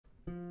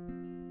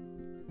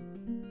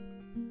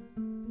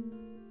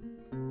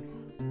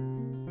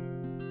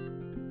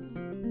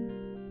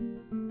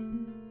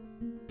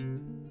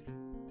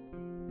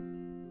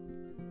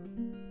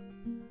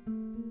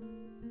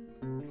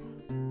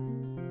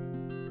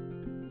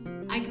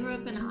grew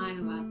up in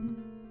Iowa.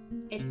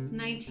 It's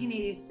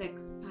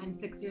 1986. I'm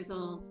 6 years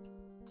old.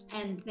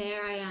 And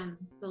there I am,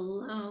 the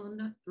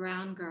lone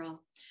brown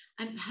girl.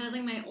 I'm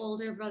pedaling my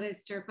older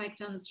brother's dirt bike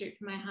down the street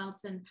from my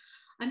house, and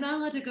I'm not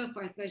allowed to go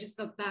far, so I just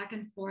go back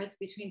and forth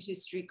between two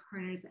street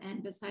corners,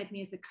 and beside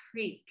me is a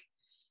creek.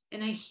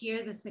 And I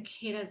hear the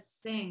cicadas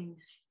sing,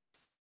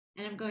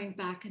 and I'm going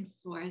back and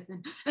forth,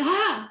 and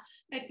I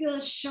feel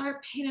a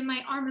sharp pain in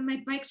my arm, and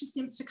my bike just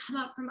seems to come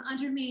out from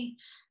under me.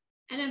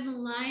 And I'm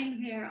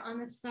lying there on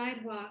the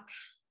sidewalk.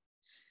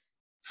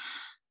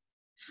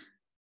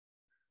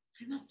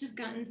 I must have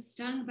gotten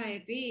stung by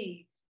a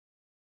bee.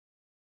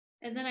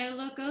 And then I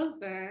look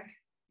over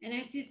and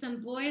I see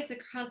some boys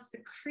across the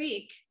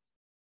creek,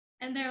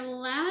 and they're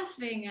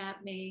laughing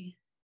at me.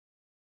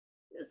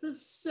 This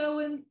is so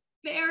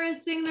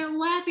embarrassing. They're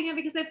laughing at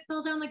me because I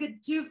fell down like a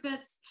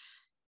doofus.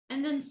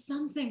 And then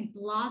something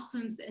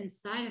blossoms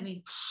inside of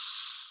me.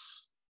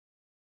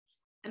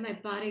 And my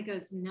body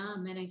goes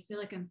numb, and I feel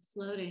like I'm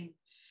floating.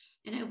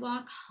 And I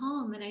walk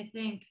home and I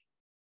think,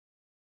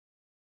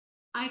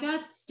 I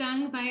got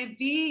stung by a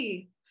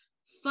bee.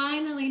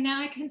 Finally,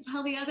 now I can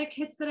tell the other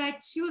kids that I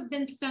too have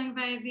been stung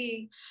by a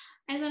bee.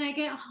 And then I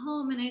get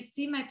home and I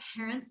see my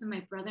parents and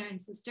my brother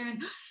and sister,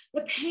 and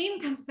the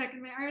pain comes back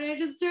in my heart, and I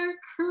just start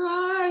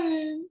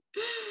crying.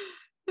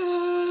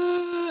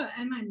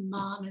 And my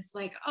mom is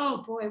like,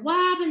 oh boy, what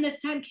happened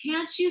this time?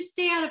 Can't you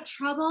stay out of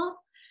trouble?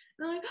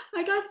 And I'm like,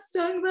 I got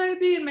stung by a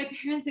bee. And my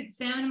parents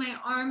examine my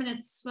arm, and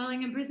it's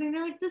swelling and bruising.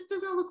 They're like, this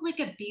doesn't look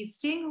like a bee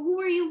sting. Who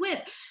are you with?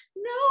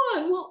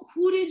 No one. Well,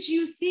 who did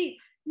you see?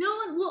 No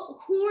one.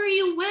 Well, who are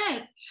you with?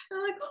 And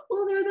I'm like,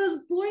 well, there are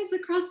those boys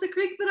across the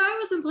creek, but I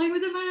wasn't playing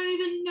with them. I don't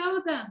even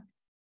know them.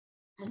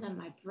 And then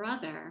my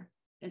brother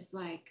is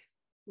like,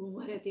 well,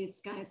 what did these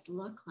guys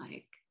look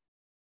like?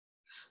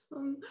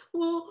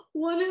 Well,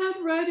 one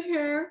had red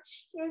hair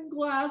and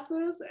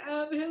glasses,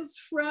 and his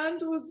friend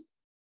was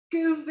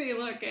goofy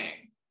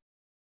looking.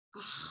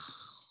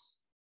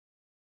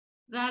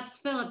 That's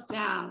Philip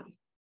Dowd.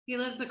 He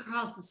lives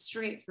across the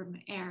street from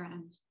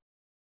Aaron.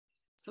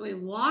 So we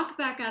walk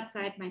back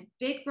outside. My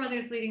big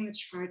brother's leading the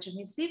charge, and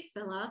we see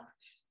Philip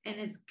and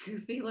his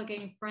goofy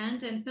looking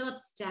friend, and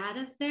Philip's dad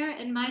is there,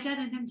 and my dad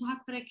and him talk,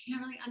 but I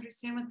can't really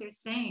understand what they're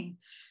saying.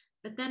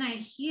 But then I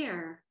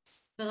hear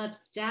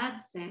Philip's dad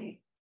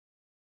say,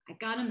 I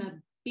got him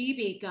a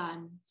BB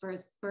gun for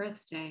his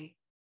birthday,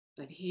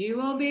 but he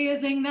won't be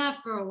using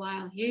that for a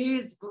while.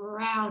 He's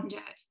grounded.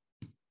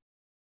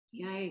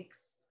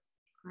 Yikes,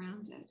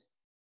 grounded.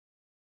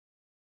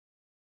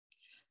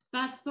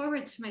 Fast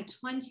forward to my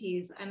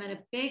 20s, I'm at a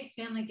big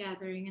family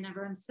gathering, and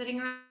everyone's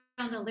sitting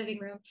around the living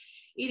room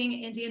eating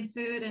Indian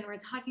food, and we're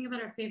talking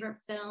about our favorite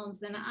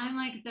films. And I'm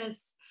like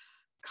this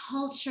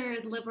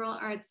cultured liberal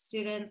arts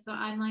student, so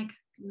I'm like,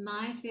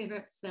 my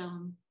favorite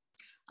film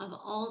of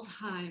all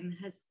time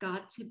has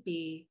got to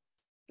be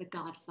The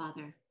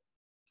Godfather.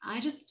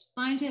 I just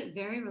find it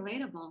very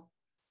relatable.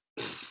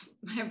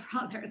 My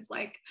brother's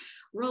like,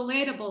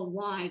 relatable,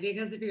 why?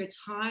 Because of your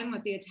time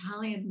with the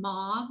Italian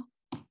mob?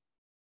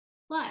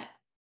 What?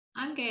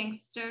 I'm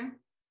gangster.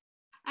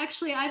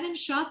 Actually, I've been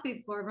shot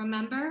before,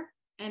 remember?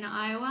 In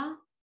Iowa.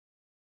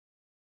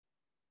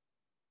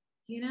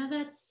 You know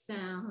that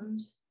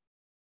sound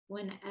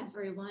when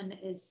everyone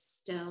is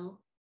still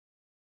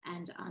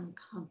and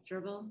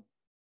uncomfortable?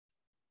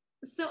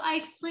 So I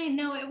explained,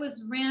 no, it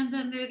was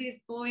random. There are these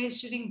boys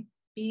shooting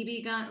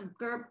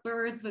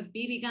birds with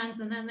BB guns,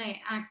 and then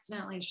they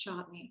accidentally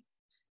shot me.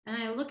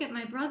 And I look at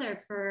my brother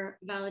for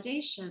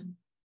validation.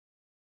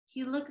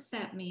 He looks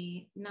at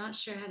me, not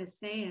sure how to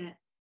say it.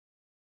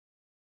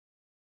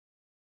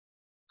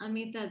 I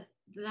mean,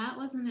 that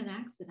wasn't an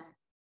accident.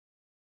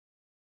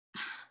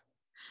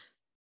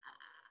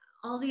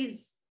 All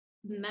these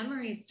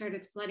memories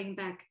started flooding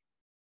back.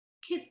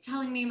 Kids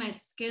telling me my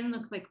skin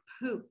looked like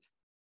poop.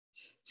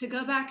 To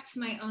go back to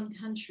my own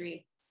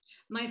country.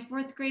 My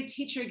fourth grade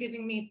teacher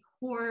giving me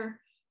poor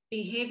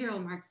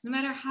behavioral marks, no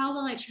matter how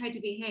well I tried to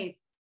behave.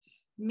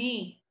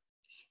 Me,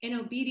 an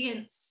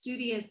obedient,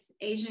 studious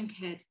Asian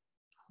kid,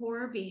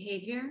 poor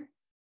behavior.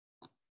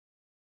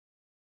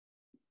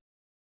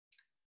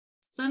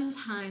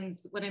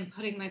 Sometimes when I'm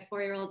putting my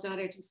 4-year-old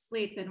daughter to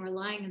sleep and we're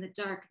lying in the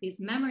dark, these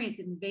memories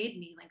invade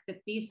me, like the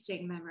bee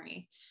sting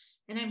memory.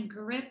 And I'm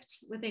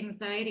gripped with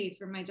anxiety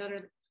for my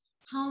daughter.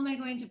 How am I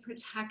going to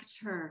protect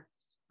her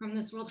from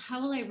this world?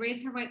 How will I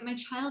raise her right? My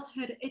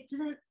childhood, it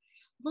didn't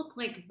look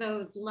like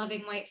those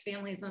loving white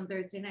families on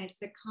Thursday night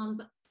sitcoms.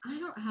 I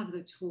don't have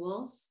the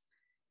tools.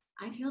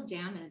 I feel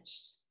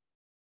damaged.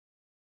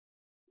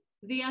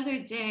 The other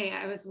day,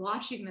 I was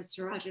watching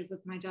Mr. Rogers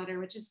with my daughter,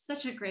 which is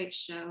such a great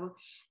show.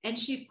 And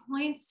she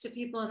points to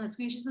people on the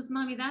screen. She says,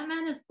 Mommy, that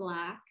man is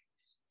Black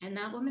and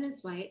that woman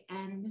is white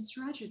and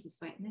Mr. Rogers is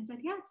white. And I said,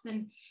 yes,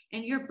 and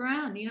you're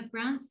brown, you have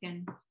brown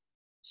skin.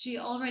 She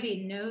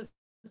already knows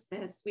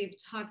this. We've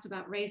talked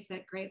about race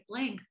at great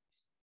length,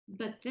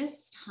 but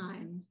this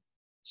time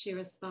she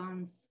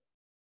responds,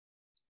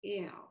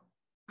 ew,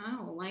 I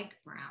don't like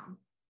brown.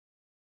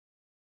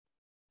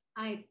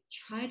 I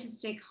tried to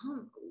stay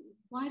calm.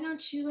 why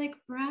don't you like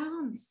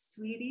brown,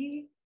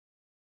 sweetie?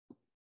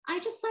 I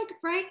just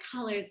like bright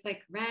colors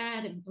like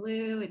red and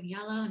blue and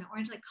yellow and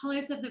orange, like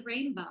colors of the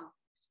rainbow.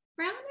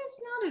 Brown is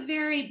not a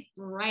very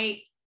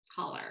bright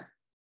color.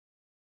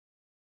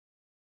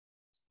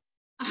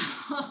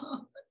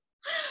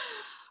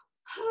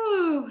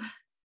 Oh.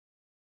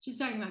 She's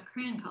talking about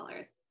crayon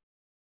colors.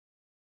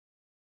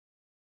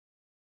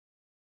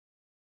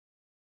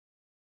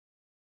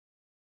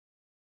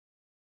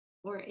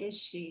 Or is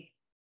she?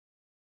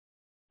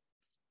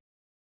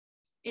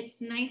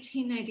 It's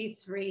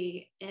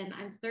 1993 and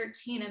I'm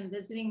 13. I'm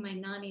visiting my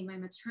Nani, my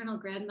maternal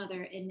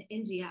grandmother in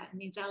India, in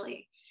New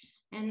Delhi.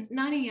 And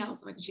Nani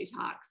yells when she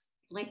talks.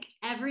 Like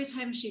every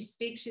time she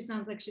speaks, she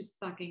sounds like she's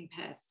fucking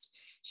pissed.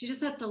 She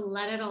just has to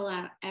let it all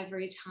out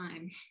every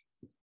time.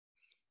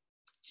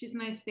 She's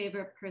my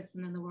favorite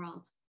person in the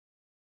world.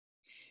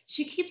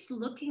 She keeps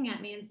looking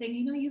at me and saying,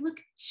 you know, you look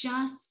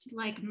just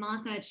like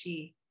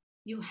Mataji.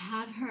 You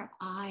have her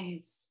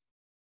eyes.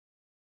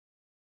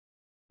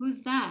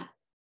 Who's that?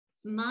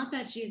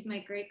 Mataji is my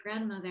great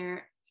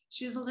grandmother.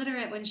 She was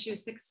illiterate when she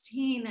was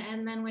 16.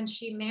 And then when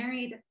she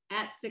married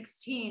at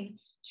 16,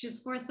 she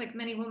was forced, like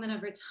many women of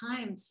her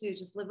time, to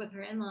just live with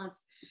her in-laws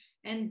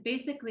and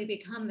basically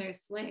become their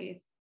slave.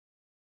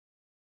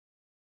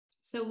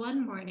 So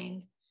one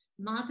morning,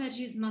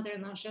 Mataji's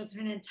mother-in-law shows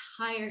her an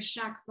entire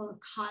shack full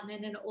of cotton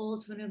and an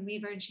old woman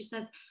weaver. And she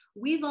says,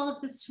 weave all of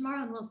this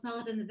tomorrow and we'll sell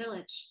it in the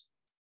village.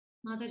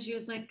 Mataji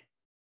was like,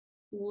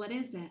 what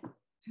is it?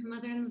 Her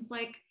mother-in-law's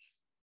like,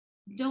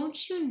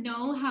 don't you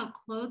know how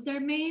clothes are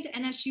made?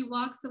 And as she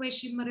walks away,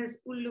 she mutters,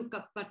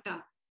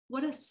 Ulukapata.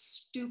 What a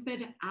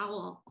stupid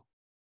owl.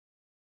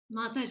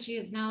 Mataji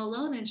is now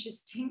alone and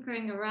she's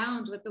tinkering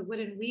around with the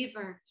wooden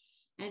weaver,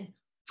 and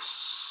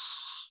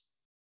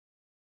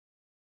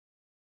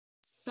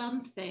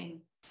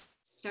something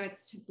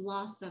starts to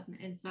blossom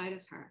inside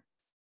of her.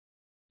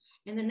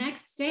 And the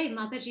next day,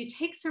 Mataji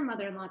takes her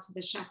mother-in-law to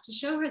the shack to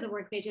show her the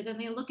work they did, and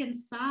they look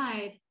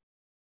inside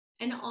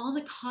and all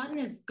the cotton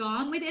is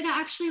gone. Wait, it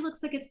actually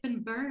looks like it's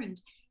been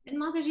burned.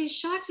 And Mataji's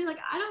shocked. She's like,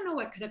 I don't know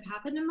what could have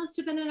happened. It must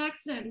have been an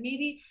accident.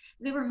 Maybe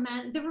there were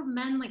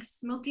men like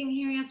smoking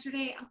here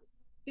yesterday.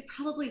 They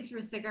probably threw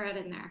a cigarette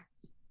in there.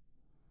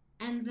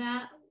 And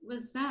that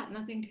was that.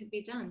 Nothing could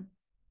be done.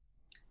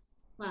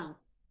 Well,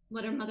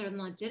 what her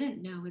mother-in-law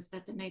didn't know is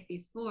that the night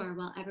before,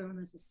 while everyone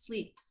was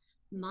asleep,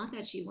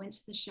 Mataji went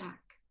to the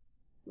shack,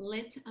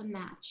 lit a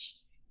match,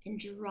 and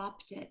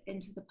dropped it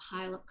into the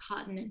pile of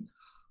cotton, and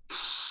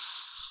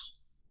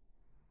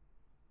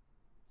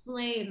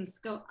flames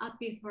go up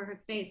before her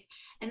face.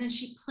 And then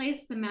she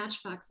placed the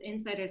matchbox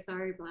inside her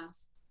sari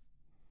blouse.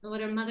 And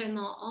what her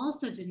mother-in-law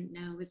also didn't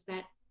know was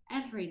that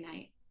every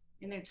night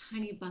in their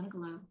tiny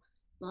bungalow,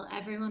 while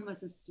everyone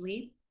was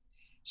asleep,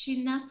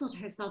 she nestled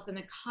herself in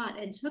a cot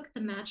and took the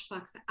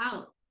matchbox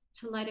out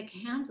to light a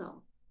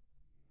candle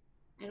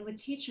and would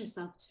teach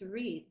herself to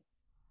read.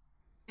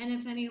 And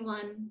if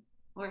anyone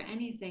or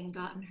anything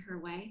got in her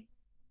way,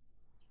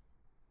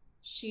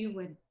 she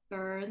would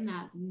burn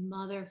that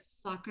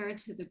motherfucker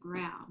to the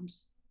ground.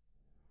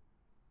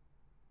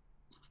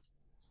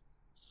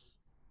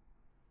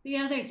 The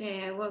other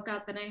day I woke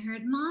up and I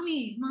heard,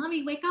 Mommy,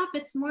 wake up,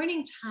 it's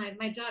morning time.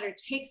 My daughter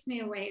takes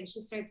me away and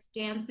she starts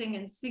dancing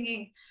and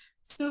singing,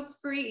 so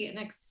free and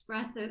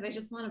expressive. I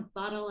just want to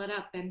bottle it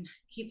up and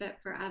keep it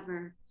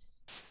forever.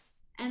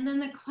 And then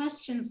the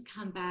questions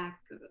come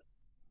back.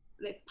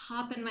 They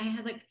pop in my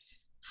head, like,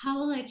 how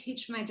will I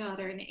teach my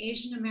daughter, an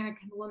Asian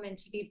American woman,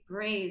 to be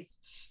brave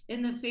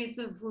in the face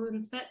of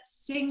wounds that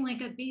sting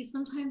like a bee?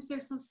 Sometimes they're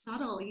so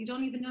subtle. You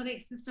don't even know they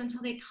exist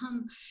until they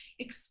come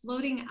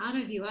exploding out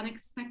of you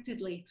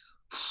unexpectedly.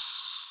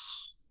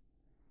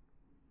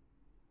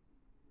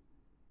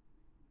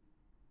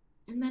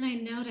 And then I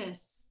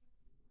notice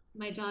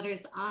my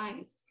daughter's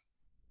eyes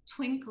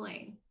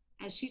twinkling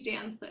as she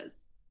dances.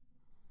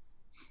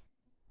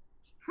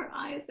 Her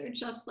eyes are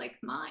just like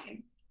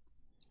mine.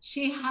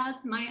 She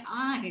has my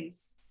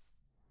eyes.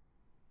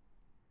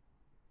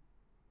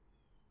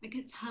 I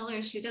could tell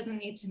her she doesn't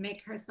need to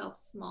make herself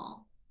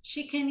small.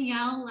 She can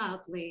yell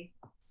loudly.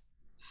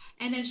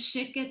 And if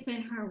shit gets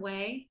in her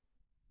way,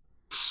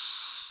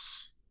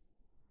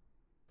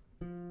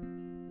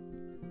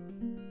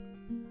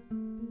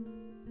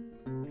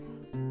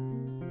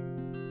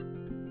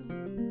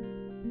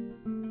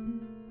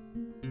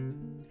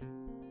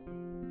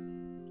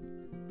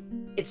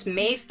 It's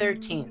May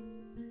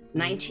 13th,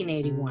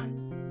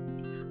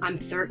 1981. I'm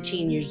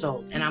 13 years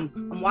old and I'm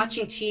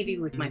watching TV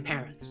with my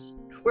parents.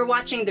 We're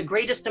watching The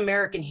Greatest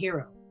American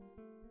Hero.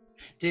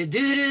 Then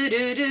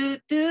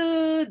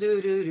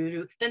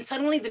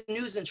suddenly the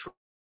news interrupts.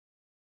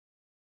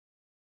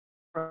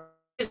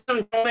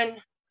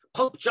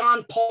 Pope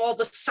John Paul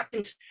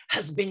II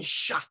has been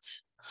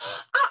shot.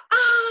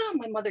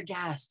 My mother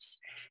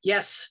gasps.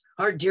 Yes,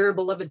 our dear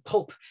beloved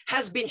Pope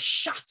has been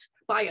shot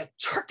by a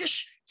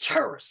Turkish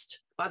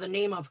terrorist by the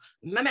name of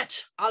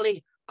Mehmet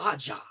Ali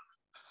Aja.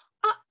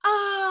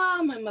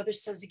 My mother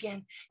says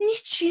again,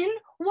 Niçin?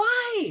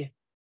 Why?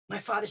 My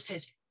father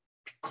says,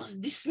 Because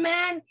this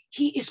man,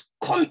 he is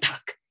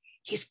contact.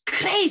 He's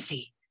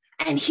crazy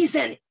and he's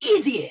an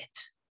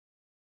idiot.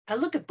 I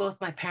look at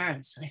both my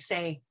parents and I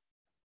say,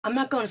 I'm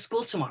not going to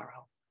school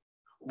tomorrow.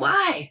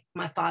 Why?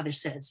 My father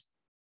says,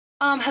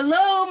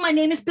 hello, my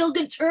name is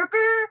Bilgin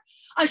Turker.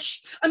 I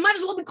might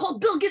as well be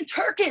called Bilgin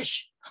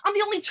Turkish. I'm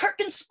the only Turk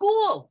in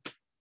school.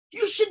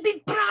 You should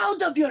be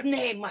proud of your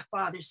name, my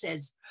father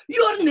says.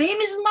 Your name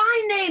is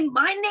my name.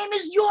 My name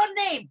is your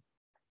name.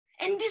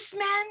 And this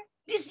man,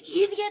 this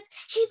idiot,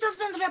 he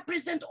doesn't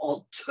represent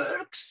all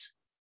Turks.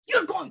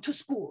 You're going to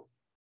school.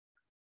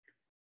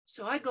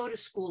 So I go to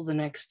school the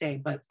next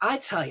day, but I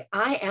tell you,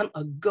 I am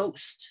a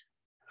ghost.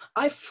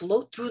 I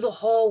float through the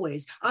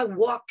hallways. I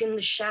walk in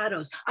the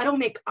shadows. I don't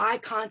make eye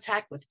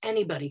contact with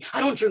anybody. I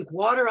don't drink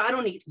water. I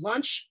don't eat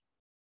lunch.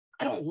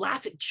 I don't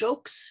laugh at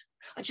jokes.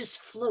 I just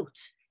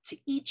float to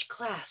each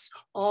class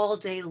all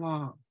day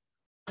long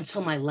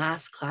until my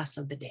last class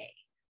of the day,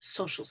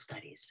 social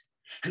studies.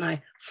 And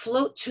I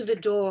float to the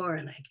door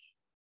and I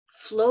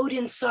float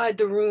inside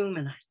the room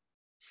and I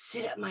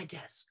sit at my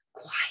desk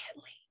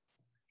quietly.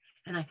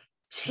 And I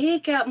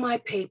take out my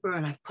paper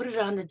and I put it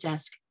on the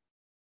desk.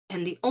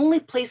 And the only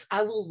place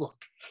I will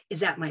look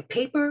is at my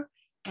paper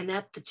and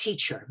at the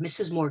teacher,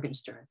 Mrs.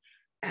 Morgenstern,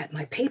 at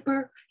my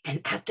paper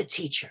and at the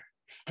teacher.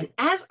 And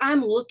as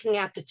I'm looking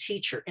at the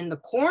teacher, in the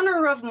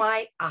corner of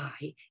my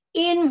eye,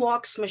 in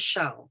walks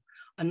Michelle,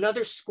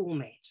 another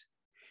schoolmate.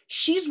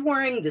 She's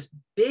wearing this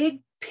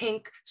big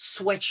pink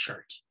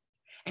sweatshirt,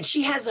 and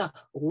she has a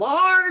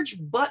large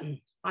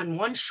button on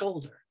one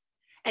shoulder.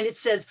 And it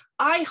says,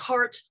 I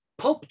heart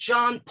Pope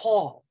John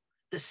Paul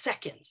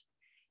II.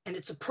 And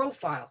it's a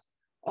profile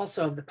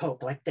also of the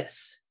Pope like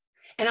this.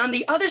 And on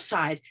the other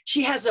side,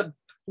 she has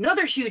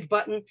another huge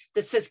button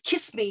that says,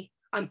 kiss me,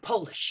 I'm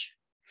Polish.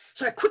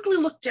 So I quickly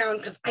look down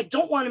because I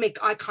don't want to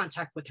make eye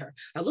contact with her.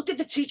 I look at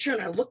the teacher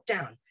and I look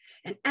down.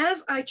 And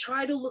as I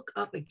try to look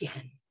up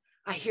again,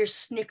 I hear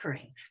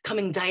snickering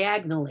coming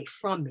diagonally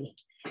from me.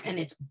 And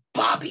it's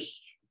Bobby.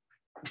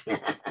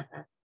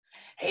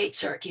 Hey,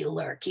 turkey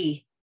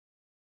lurkey.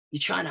 You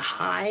trying to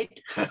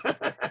hide? Did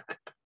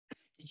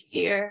you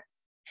hear?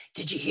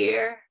 Did you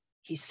hear?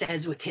 He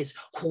says with his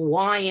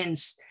Hawaiian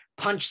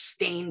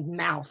punch-stained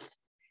mouth.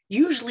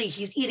 Usually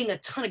he's eating a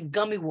ton of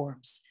gummy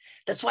worms.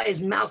 That's why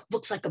his mouth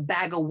looks like a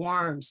bag of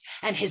worms.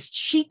 And his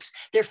cheeks,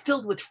 they're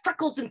filled with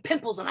freckles and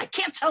pimples, and I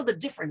can't tell the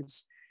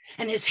difference.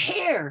 And his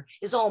hair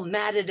is all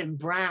matted and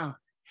brown.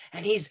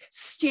 And he's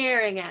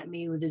staring at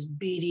me with his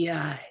beady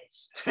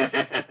eyes.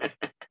 A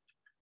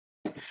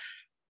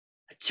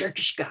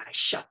Turkish guy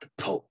shot the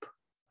Pope.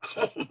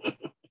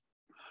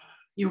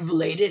 You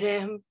related to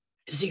him?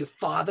 Is he your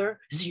father?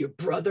 Is he your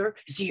brother?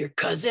 Is he your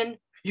cousin?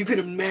 You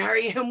gonna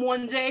marry him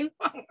one day?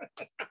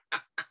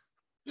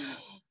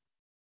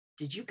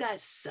 Did you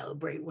guys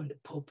celebrate when the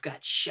Pope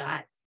got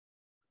shot?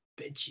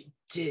 Bet you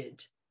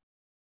did.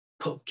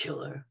 Pope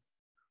killer.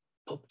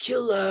 Pope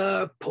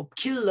killer, Pope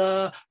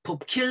killer,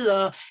 Pope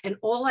killer. And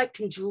all I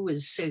can do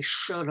is say,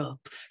 shut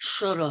up,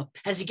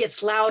 as he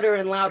gets louder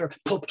and louder.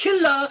 Pope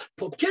killer,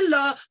 Pope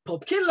killer,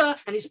 Pope killer.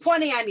 And he's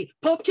pointing at me,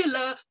 Pope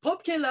killer,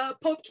 Pope killer,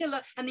 Pope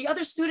killer. And the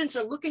other students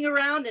are looking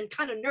around and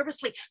kind of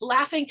nervously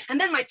laughing. And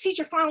then my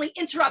teacher finally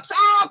interrupts.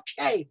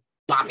 Okay,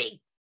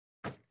 Bobby,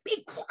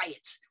 be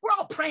quiet. We're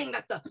all praying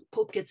that the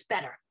Pope gets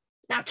better.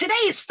 Now, today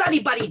is study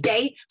buddy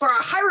day for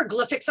our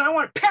hieroglyphics, and I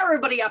want to pair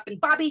everybody up.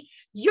 And Bobby,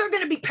 you're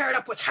going to be paired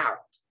up with Harold.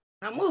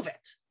 Now move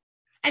it.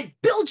 And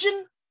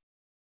Bilgin,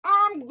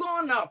 I'm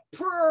going to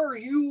pair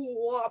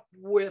you up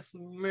with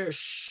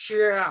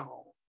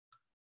Michelle.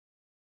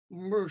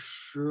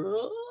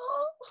 Michelle?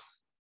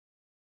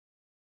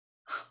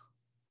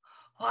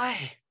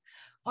 Why,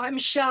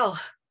 Michelle?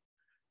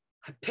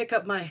 I pick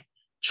up my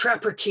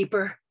trapper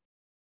keeper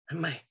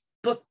and my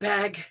book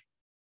bag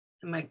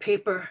and my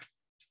paper,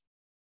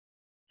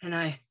 and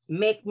I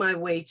make my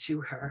way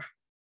to her.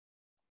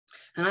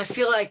 And I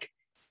feel like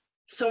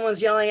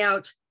someone's yelling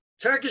out,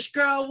 Turkish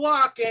girl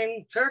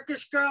walking,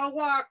 Turkish girl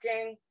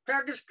walking,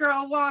 Turkish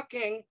girl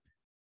walking.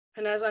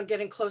 And as I'm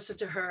getting closer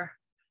to her,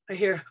 I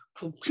hear,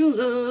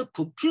 Popula,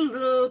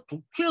 Popula,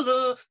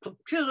 Popula,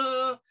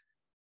 Popula.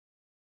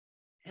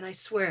 And I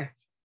swear,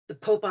 the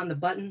Pope on the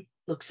button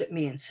looks at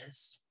me and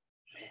says,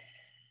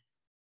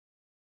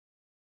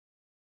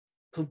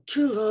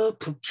 Popula,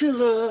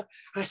 Popula.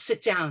 I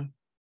sit down.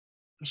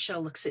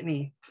 Michelle looks at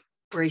me,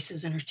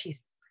 braces in her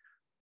teeth.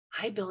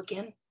 Hi,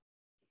 Bilgin.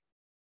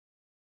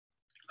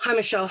 Hi,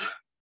 Michelle.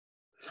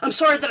 I'm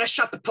sorry that I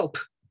shot the Pope.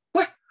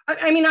 What?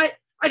 I mean, I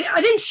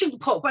didn't shoot the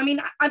Pope. I mean,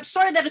 I'm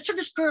sorry that a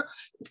Turkish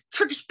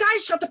guy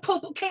shot the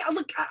Pope. Okay,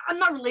 I'm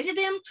not related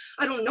to him.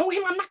 I don't know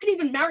him. I'm not gonna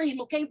even marry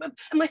him. Okay, and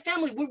my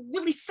family, we're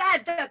really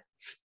sad that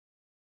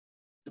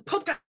the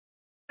Pope got.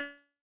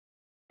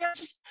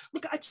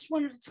 I just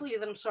wanted to tell you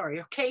that I'm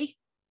sorry. Okay,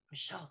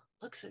 Michelle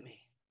looks at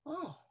me.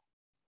 Oh.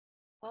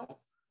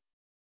 Well,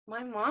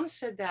 my mom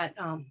said that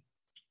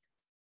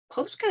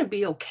Pope's going to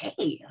be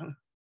okay.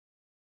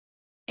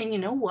 And you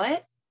know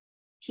what?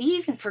 He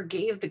even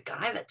forgave the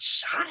guy that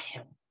shot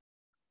him.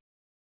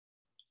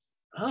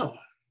 Oh,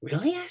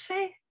 really? I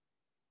say.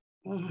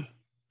 Mm,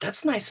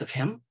 that's nice of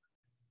him.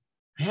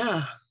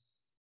 Yeah.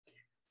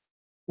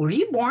 Were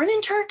you born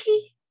in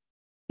Turkey?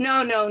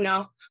 No, no,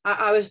 no.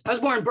 I was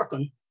born in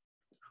Brooklyn.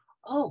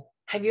 Oh,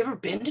 have you ever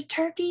been to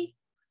Turkey?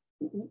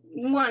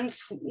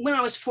 Once when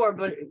I was 4,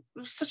 but it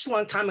was such a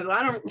long time ago.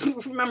 I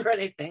don't remember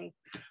anything.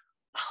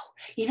 Oh,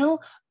 you know,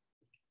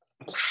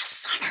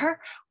 last summer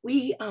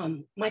we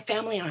my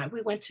family and I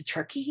we went to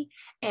Turkey,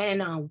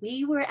 and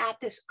we were at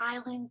this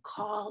island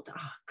called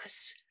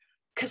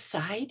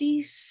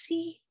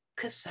Kasaidisi,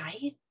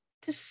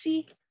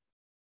 Kasaidisi,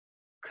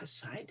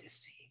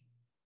 Kasaidisi,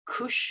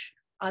 Kush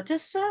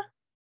Adisa.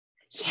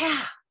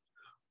 Yeah.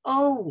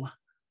 Oh,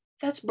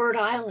 that's Bird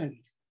Island.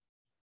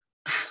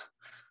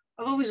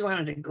 I've always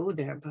wanted to go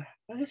there, but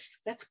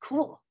that's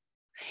cool.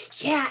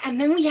 Yeah,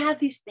 and then we have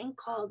these thing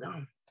called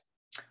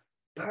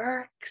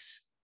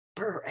Burks,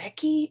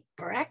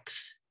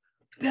 Burex.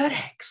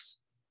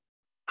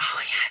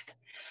 Oh yeah,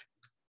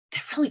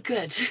 they're really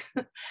good.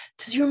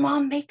 Does your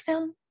mom make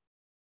them?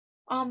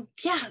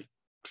 Yeah,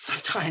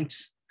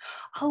 sometimes.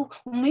 Oh,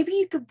 well, maybe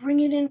you could bring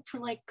it in for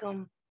like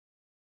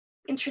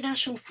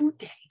International Food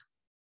Day.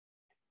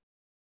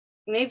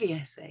 Maybe,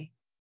 I say.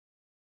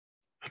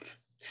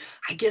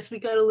 I guess we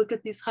gotta look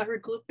at these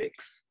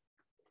hieroglyphics.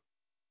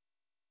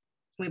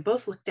 We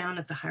both look down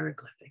at the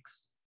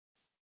hieroglyphics.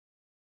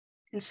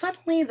 And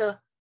suddenly the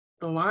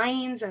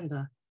lines and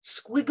the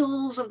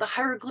squiggles of the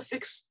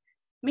hieroglyphics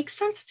make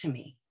sense to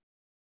me.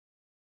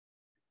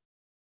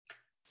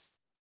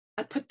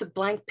 I put the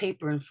blank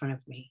paper in front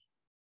of me,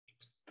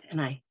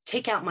 and I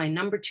take out my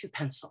number 2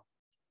 pencil,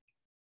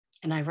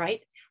 and I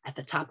write at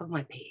the top of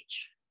my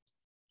page,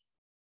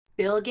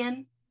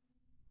 Bilgin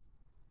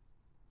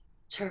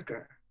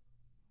Turker,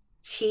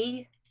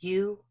 Turker.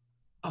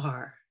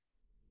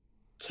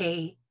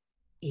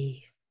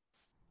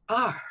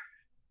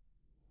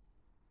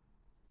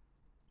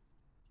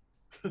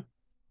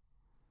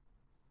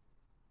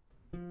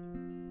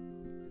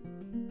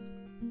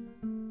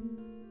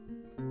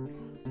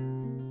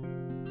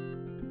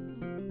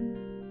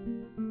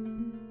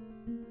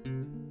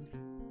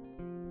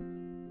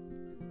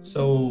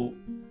 So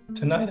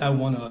tonight I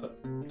want to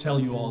tell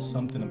you all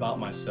something about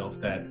myself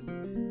that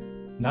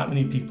not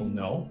many people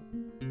know.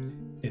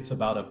 It's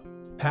about a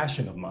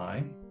passion of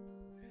mine.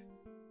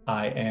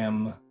 I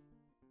am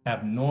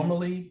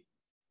abnormally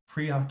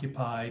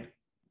preoccupied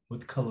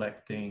with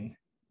collecting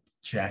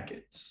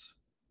jackets.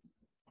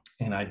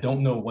 And I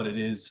don't know what it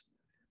is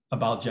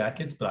about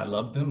jackets, but I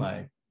love them.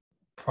 I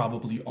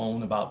probably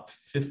own about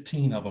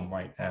 15 of them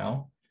right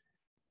now.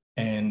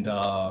 And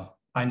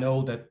I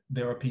know that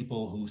there are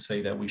people who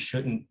say that we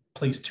shouldn't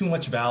place too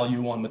much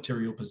value on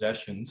material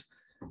possessions,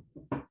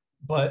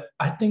 but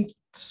I think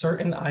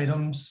certain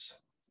items,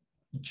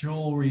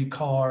 jewelry,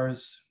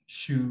 cars,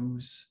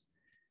 shoes,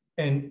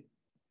 and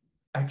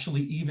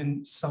actually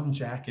even some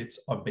jackets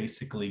are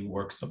basically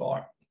works of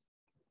art,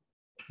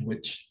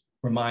 which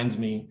reminds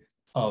me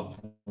of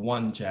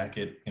one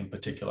jacket in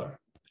particular.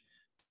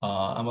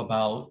 I'm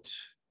about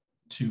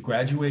to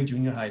graduate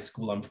junior high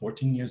school. I'm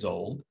 14 years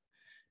old,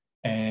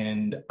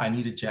 and I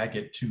need a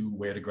jacket to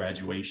wear to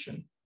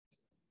graduation.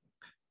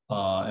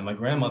 And my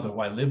grandmother,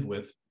 who I live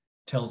with,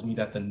 tells me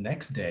that the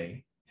next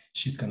day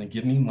she's going to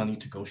give me money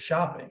to go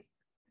shopping.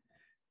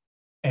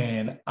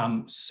 And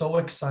I'm so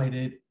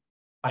excited.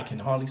 I can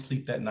hardly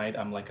sleep that night.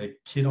 I'm like a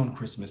kid on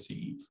Christmas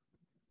Eve.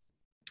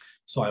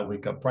 So I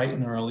wake up bright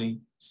and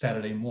early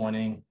Saturday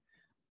morning.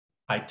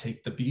 I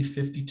take the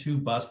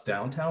B-52 bus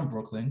downtown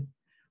Brooklyn,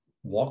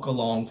 walk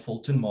along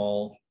Fulton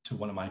Mall to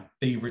one of my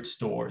favorite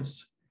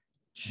stores,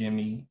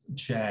 Jimmy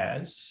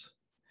Jazz.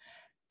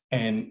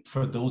 And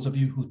for those of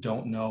you who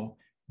don't know,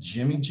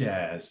 Jimmy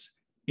Jazz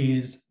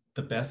is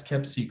the best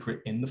kept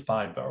secret in the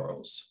 5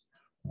 boroughs.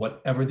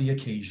 Whatever the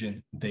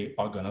occasion, they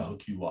are gonna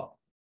hook you up.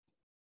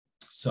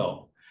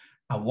 So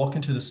I walk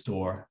into the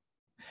store,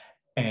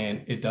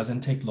 and it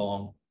doesn't take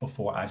long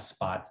before I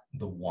spot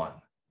the one,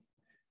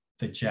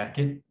 the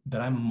jacket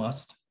that I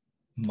must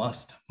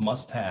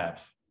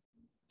have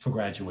for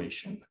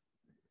graduation.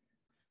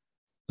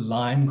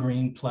 Lime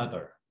green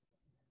pleather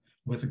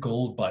with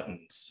gold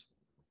buttons.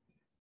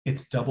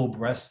 It's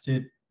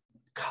double-breasted,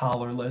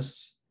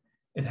 collarless.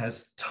 It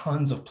has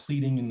tons of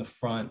pleating in the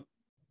front,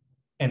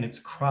 and it's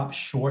cropped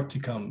short to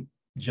come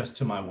just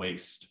to my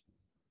waist.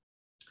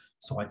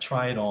 So I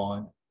try it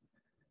on,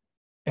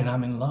 and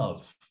I'm in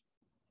love.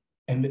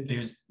 And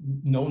there's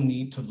no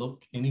need to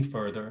look any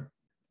further.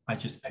 I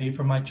just pay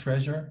for my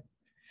treasure,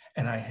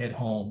 and I head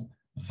home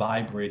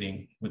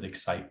vibrating with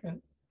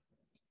excitement.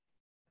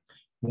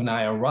 When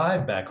I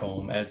arrive back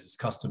home, as is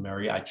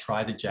customary, I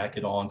try the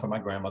jacket on for my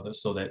grandmother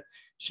so that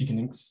she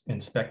can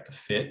inspect the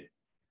fit.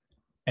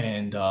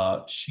 And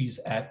she's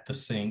at the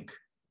sink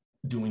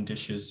doing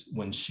dishes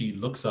when she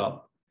looks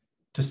up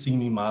to see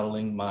me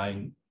modeling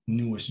my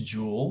newest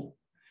jewel,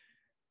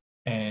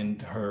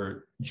 and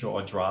her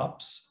jaw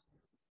drops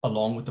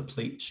along with the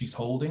plate she's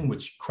holding,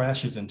 which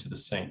crashes into the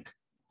sink.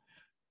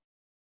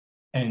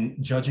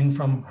 And judging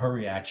from her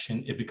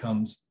reaction, it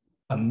becomes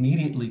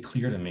immediately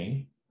clear to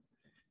me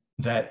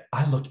that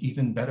I look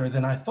even better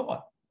than I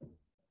thought.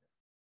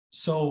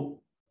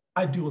 So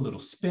I do a little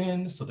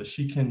spin so that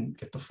she can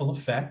get the full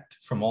effect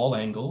from all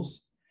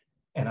angles.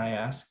 And I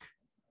ask,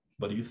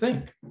 what do you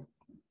think?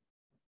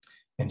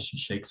 And she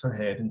shakes her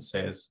head and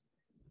says,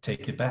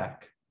 take it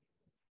back.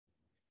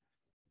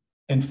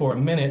 And for a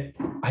minute,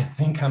 I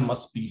think I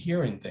must be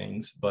hearing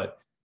things, but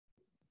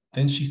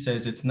then she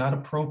says it's not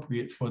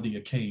appropriate for the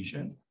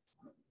occasion.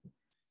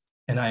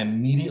 And I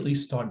immediately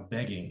start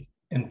begging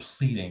and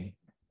pleading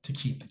to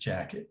keep the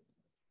jacket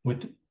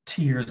with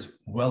tears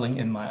welling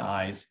in my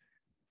eyes,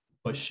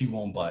 but she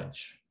won't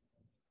budge.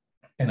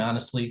 And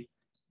honestly,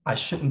 I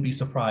shouldn't be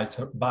surprised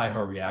by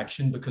her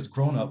reaction because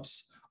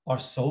grown-ups are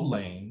so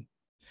lame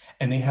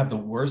and they have the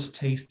worst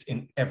taste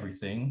in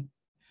everything: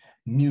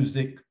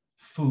 music,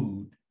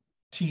 food,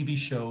 TV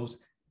shows,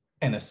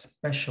 and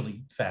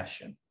especially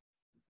fashion.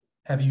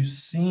 Have you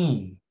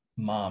seen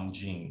mom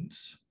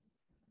jeans?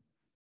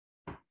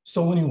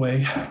 So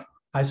anyway,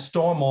 I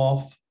storm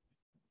off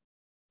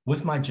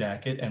with my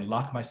jacket and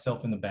lock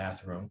myself in the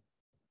bathroom.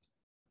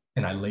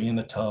 And I lay in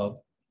the tub,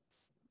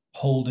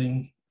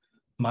 holding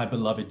my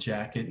beloved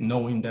jacket,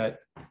 knowing that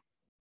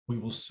we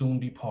will soon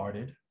be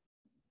parted.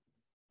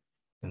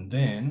 And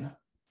then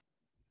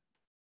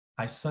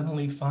I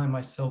suddenly find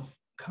myself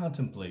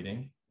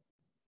contemplating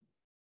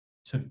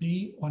to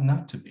be or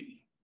not to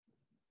be.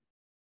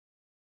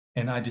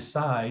 And I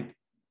decide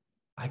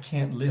I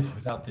can't live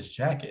without this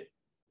jacket.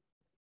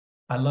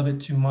 I love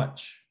it too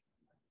much.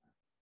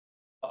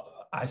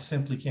 I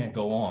simply can't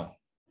go on.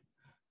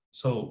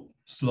 So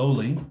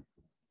slowly,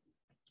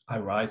 I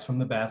rise from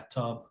the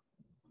bathtub.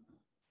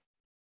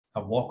 I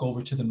walk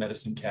over to the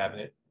medicine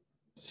cabinet,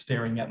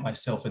 staring at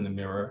myself in the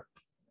mirror,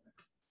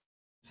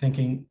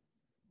 thinking,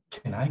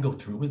 can I go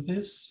through with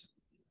this?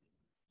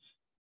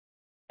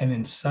 And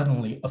then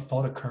suddenly a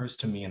thought occurs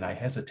to me and I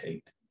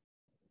hesitate.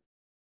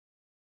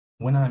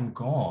 When I'm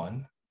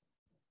gone,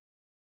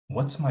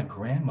 what's my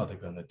grandmother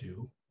gonna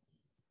do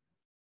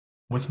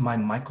with my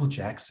Michael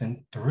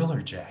Jackson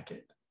Thriller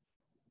jacket?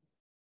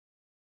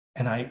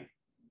 And I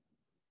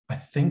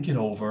think it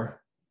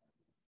over,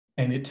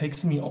 and it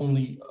takes me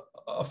only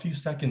a few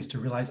seconds to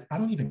realize I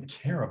don't even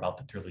care about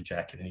the Thriller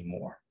jacket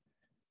anymore.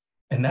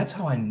 And that's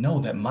how I know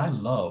that my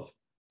love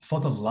for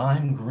the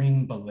lime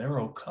green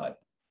bolero cut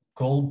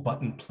gold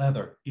button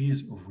pleather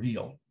is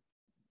real.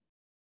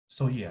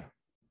 So yeah,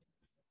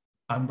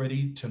 I'm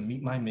ready to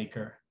meet my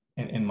maker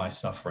and end my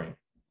suffering.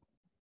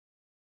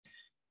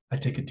 I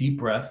take a deep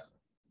breath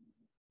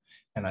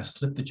and I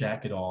slip the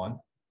jacket on,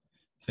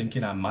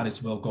 thinking I might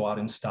as well go out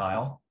in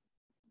style.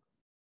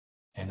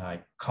 And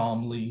I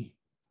calmly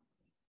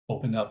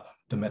open up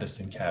the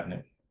medicine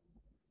cabinet.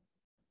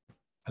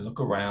 I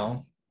look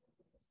around,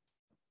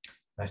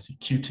 I see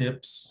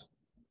Q-tips,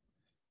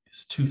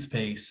 there's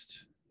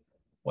toothpaste,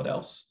 what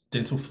else?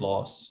 Dental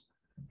floss.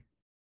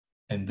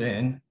 And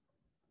then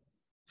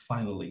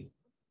finally,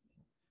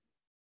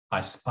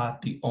 I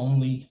spot the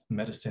only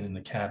medicine in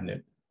the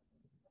cabinet.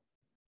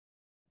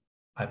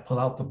 I pull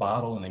out the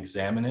bottle and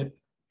examine it,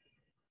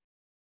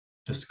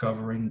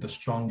 discovering the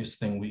strongest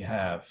thing we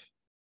have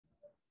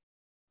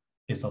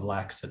is a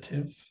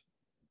laxative.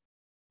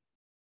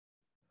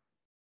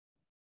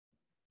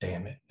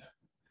 Damn it.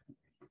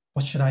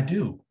 What should I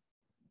do?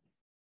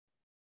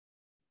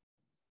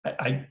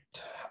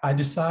 I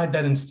decide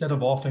that instead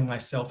of offering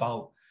myself,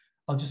 I'll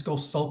just go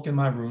sulk in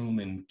my room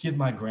and give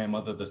my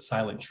grandmother the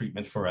silent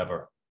treatment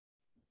forever.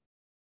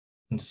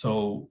 And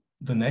so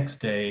the next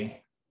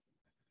day,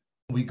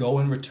 we go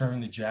and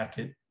return the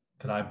jacket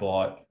that I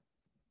bought.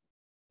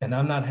 And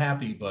I'm not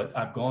happy, but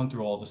I've gone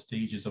through all the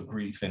stages of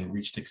grief and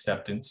reached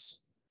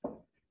acceptance.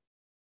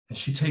 And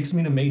she takes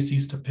me to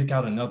Macy's to pick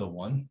out another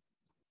one.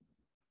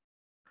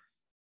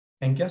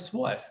 And guess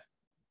what?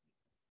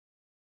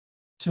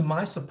 To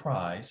my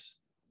surprise,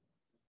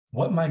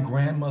 what my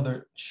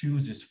grandmother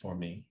chooses for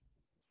me,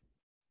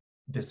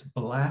 this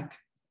black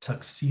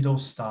tuxedo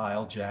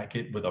style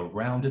jacket with a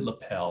rounded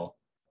lapel,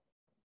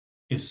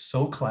 is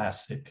so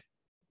classic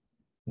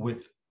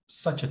with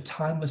such a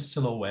timeless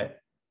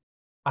silhouette.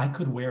 I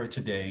could wear it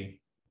today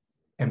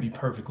and be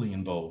perfectly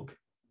in vogue.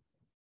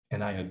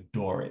 And I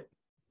adore it.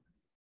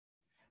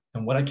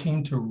 And what I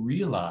came to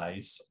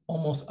realize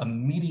almost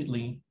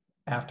immediately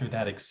after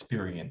that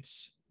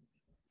experience,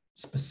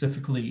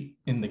 specifically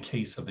in the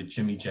case of the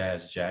Jimmy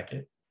Jazz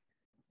jacket,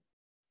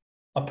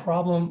 a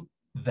problem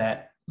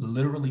that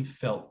literally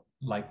felt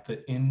like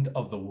the end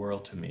of the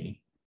world to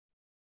me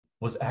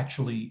was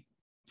actually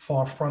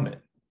far from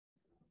it.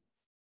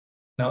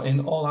 Now,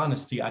 in all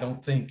honesty, I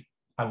don't think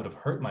I would have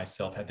hurt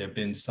myself had there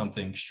been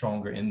something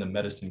stronger in the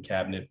medicine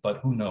cabinet, but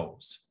who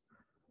knows?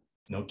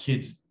 You know,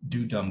 kids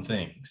do dumb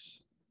things.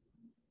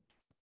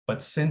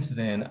 But since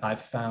then,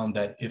 I've found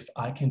that if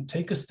I can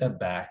take a step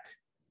back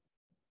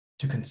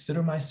to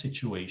consider my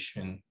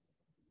situation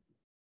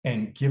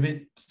and give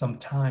it some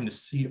time to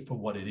see it for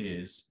what it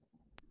is,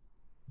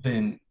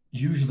 then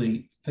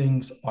usually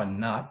things are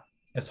not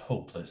as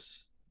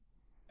hopeless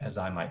as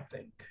I might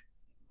think.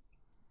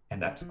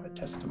 And that's my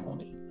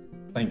testimony.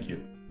 Thank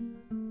you.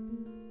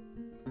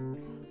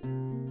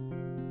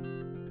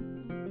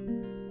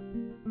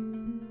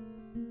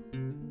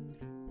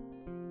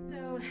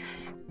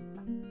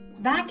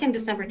 Back in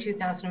December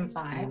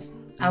 2005,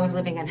 I was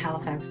living in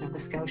Halifax, Nova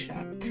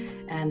Scotia,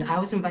 and I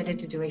was invited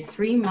to do a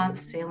 3-month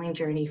sailing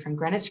journey from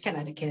Greenwich,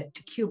 Connecticut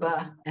to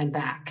Cuba and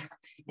back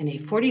in a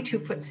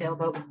 42-foot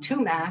sailboat with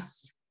 2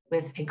 masts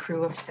with a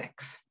crew of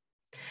 6.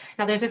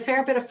 Now, there's a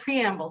fair bit of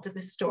preamble to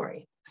this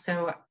story,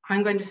 so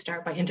I'm going to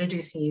start by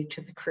introducing you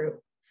to the crew.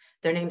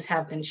 Their names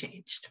have been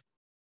changed.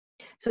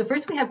 So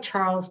first we have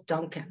Charles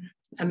Duncan,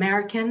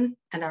 American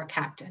and our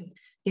captain.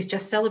 He's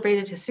just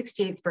celebrated his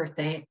 68th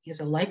birthday.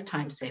 He's a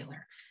lifetime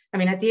sailor. I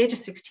mean, at the age of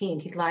 16,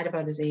 he'd lied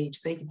about his age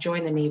so he could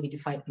join the Navy to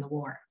fight in the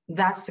war.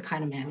 That's the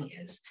kind of man he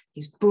is.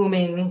 He's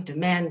booming,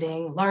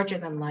 demanding, larger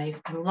than life,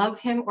 and love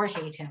him or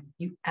hate him,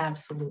 you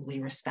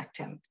absolutely respect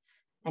him.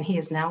 And he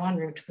is now en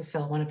route to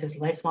fulfill one of his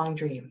lifelong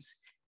dreams,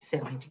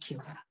 sailing to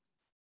Cuba.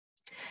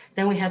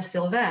 Then we have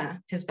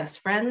Sylvain, his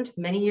best friend,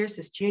 many years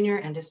his junior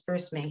and his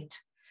first mate.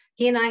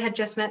 He and I had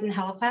just met in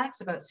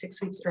Halifax about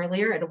 6 weeks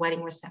earlier at a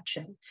wedding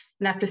reception.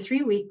 And after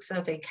 3 weeks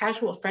of a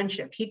casual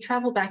friendship, he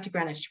traveled back to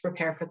Greenwich to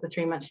prepare for the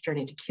 3-month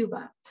journey to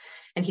Cuba.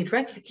 And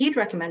he'd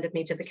recommended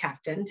me to the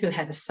captain, who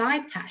had a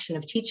side passion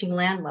of teaching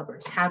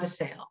landlubbers how to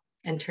sail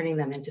and turning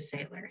them into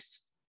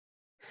sailors.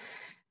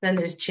 Then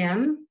there's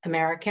Jim,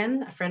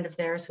 American, a friend of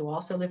theirs who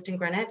also lived in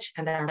Greenwich,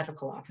 and our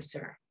medical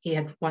officer. He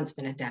had once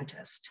been a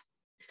dentist.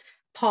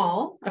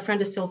 Paul, a friend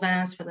of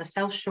Sylvain's from the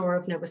South Shore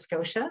of Nova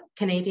Scotia,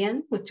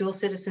 Canadian with dual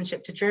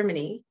citizenship to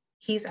Germany.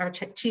 He's our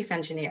chief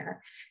engineer.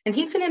 And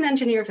he'd been an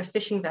engineer of a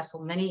fishing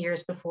vessel many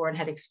years before and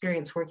had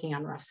experience working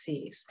on rough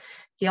seas.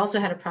 He also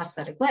had a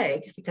prosthetic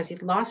leg because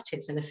he'd lost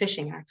his in a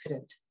fishing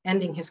accident,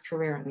 ending his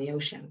career on the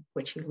ocean,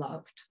 which he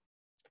loved.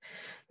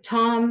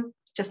 Tom,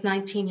 just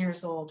 19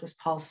 years old, was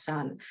Paul's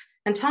son.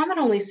 And Tom had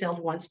only sailed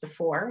once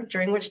before,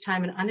 during which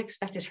time an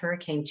unexpected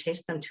hurricane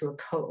chased them to a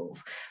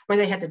cove where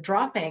they had to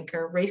drop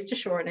anchor, race to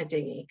shore in a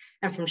dinghy.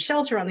 And from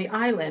shelter on the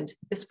island,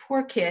 this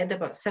poor kid,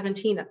 about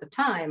 17 at the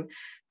time,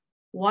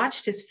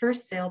 watched his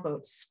first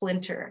sailboat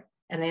splinter,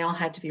 and they all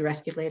had to be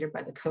rescued later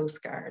by the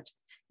Coast Guard.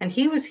 And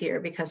he was here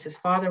because his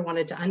father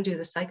wanted to undo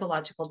the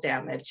psychological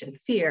damage and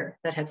fear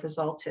that had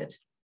resulted.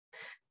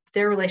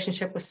 Their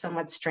relationship was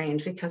somewhat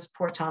strange because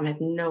poor Tom had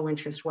no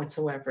interest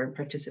whatsoever in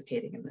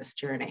participating in this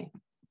journey.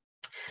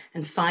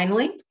 And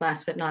finally,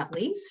 last but not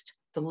least,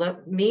 the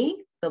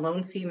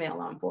lone female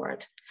on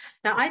board.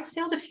 Now, I'd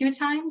sailed a few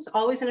times,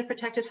 always in a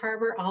protected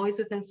harbor, always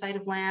within sight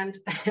of land.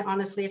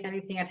 Honestly, if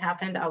anything had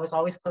happened, I was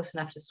always close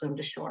enough to swim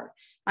to shore.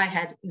 I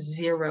had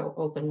 0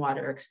 open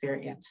water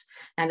experience,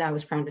 and I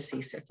was prone to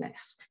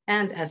seasickness.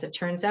 And as it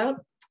turns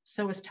out,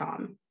 so was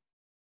Tom.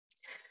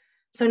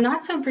 So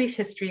not so brief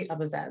history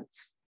of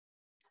events.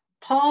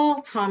 Paul,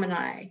 Tom, and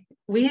I,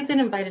 we had been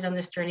invited on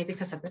this journey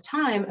because at the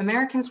time,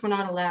 Americans were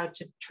not allowed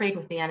to trade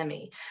with the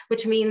enemy,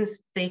 which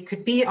means they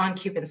could be on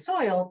Cuban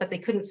soil, but they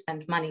couldn't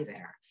spend money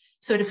there.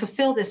 So to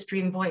fulfill this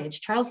dream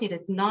voyage, Charles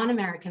needed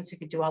non-Americans who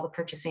could do all the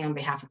purchasing on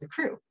behalf of the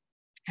crew.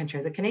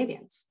 Enter the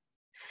Canadians.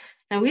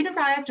 Now, we'd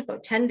arrived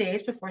about 10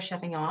 days before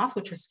shoving off,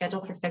 which was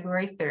scheduled for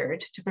February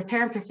 3rd, to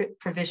prepare and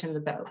provision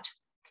the boat.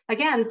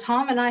 Again,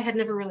 Tom and I had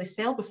never really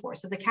sailed before,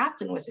 so the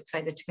captain was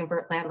excited to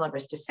convert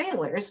landlubbers to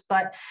sailors,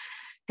 but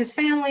his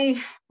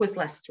family was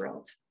less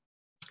thrilled.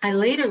 I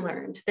later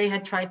learned they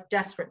had tried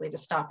desperately to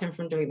stop him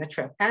from doing the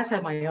trip, as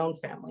had my own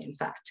family, in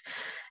fact.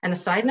 And a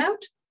side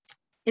note,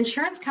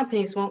 insurance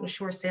companies won't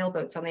insure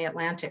sailboats on the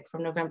Atlantic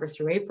from November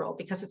through April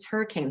because it's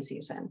hurricane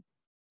season,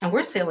 and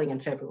we're sailing in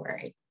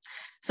February.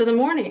 So the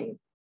morning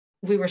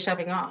we were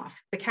shoving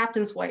off, the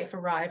captain's wife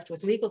arrived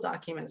with legal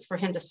documents for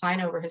him to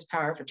sign over his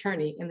power of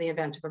attorney in the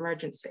event of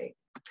emergency.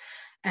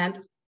 And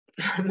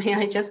may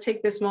I just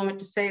take this moment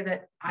to say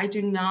that I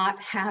do not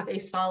have a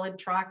solid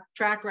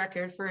track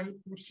record for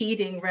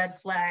heeding red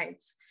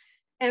flags.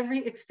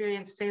 Every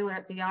experienced sailor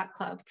at the yacht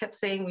club kept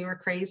saying we were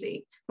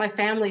crazy. My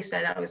family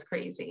said I was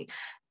crazy.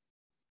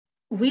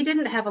 We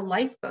didn't have a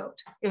lifeboat.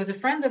 It was a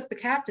friend of the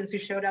captain's who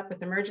showed up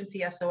with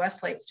emergency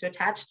SOS lights to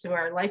attach to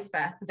our life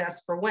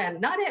vest for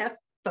when, not if,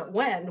 but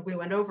when we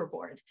went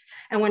overboard.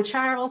 And when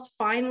Charles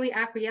finally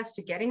acquiesced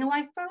to getting a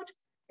lifeboat,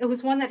 it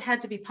was one that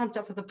had to be pumped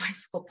up with a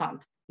bicycle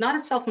pump, not a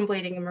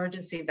self-inflating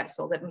emergency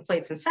vessel that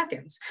inflates in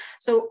seconds.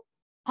 So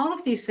all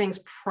of these things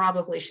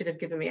probably should have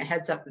given me a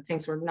heads up that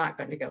things were not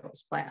going to go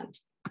as planned.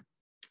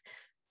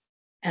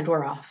 And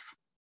we're off.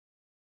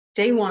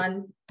 Day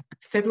 1,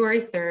 February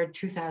 3rd,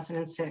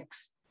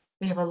 2006.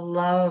 We have a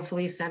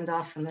lovely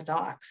send-off from the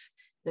docks.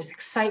 There's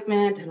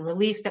excitement and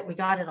relief that we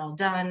got it all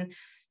done.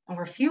 And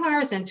we're a few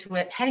hours into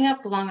it, heading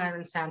up the Long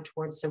Island Sound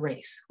towards the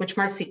race, which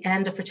marks the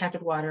end of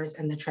protected waters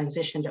and the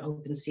transition to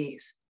open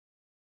seas.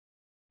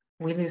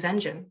 We lose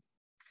engine.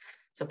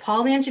 So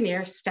Paul, the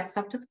engineer, steps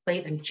up to the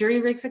plate and jury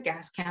rigs a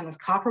gas can with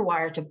copper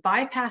wire to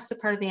bypass the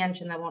part of the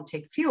engine that won't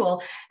take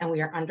fuel, and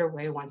we are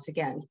underway once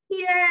again.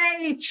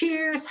 Yay,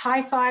 cheers,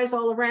 high fives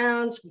all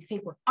around. We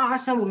think we're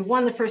awesome. We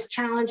won the first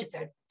challenge. It's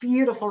a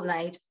beautiful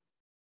night,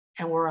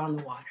 and we're on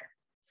the water.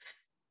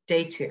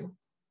 Day 2,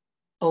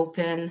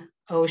 open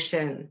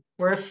ocean.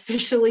 We're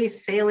officially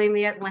sailing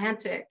the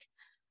Atlantic.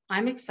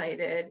 I'm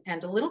excited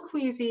and a little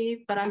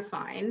queasy, but I'm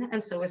fine,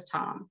 and so is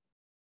Tom.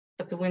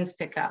 but the winds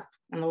pick up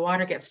and the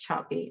water gets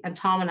choppy, and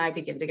Tom and I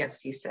begin to get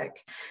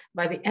seasick.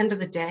 By the end of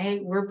the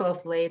day, we're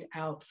both laid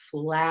out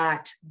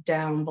flat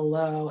down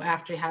below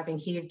after having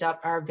heaved up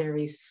our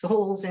very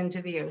souls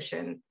into the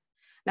ocean.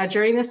 Now,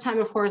 during this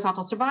time of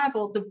horizontal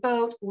survival, the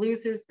boat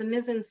loses the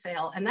mizzen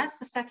sail, and that's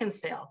the second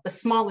sail, the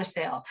smaller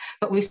sail.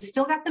 But we've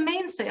still got the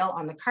main sail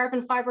on the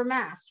carbon fiber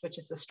mast, which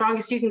is the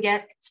strongest you can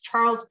get. It's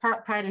Charles'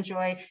 pride and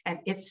joy, and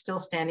it's still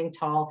standing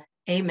tall.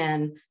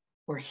 Amen.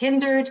 We're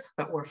hindered,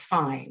 but we're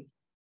fine.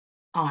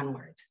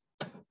 Onward.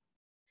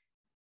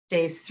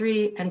 Days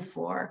 3 and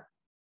 4.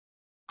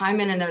 I'm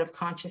in and out of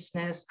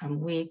consciousness. I'm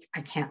weak. I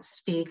can't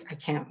speak. I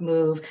can't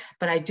move,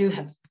 but I do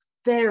have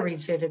very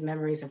vivid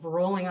memories of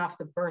rolling off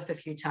the berth a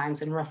few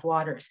times in rough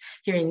waters,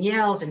 hearing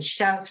yells and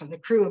shouts from the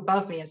crew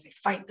above me as they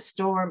fight the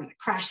storm and the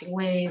crashing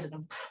waves, and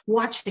of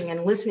watching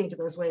and listening to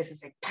those waves as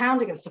they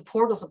pound against the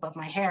portals above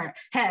my head.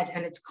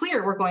 And it's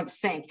clear we're going to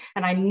sink.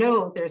 And I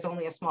know there's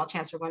only a small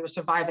chance we're going to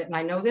survive it. And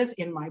I know this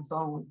in my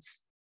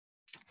bones.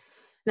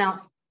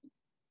 Now,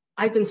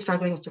 I've been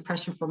struggling with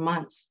depression for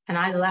months, and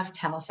I left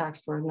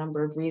Halifax for a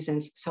number of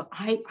reasons. So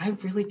I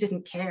really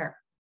didn't care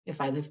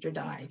if I lived or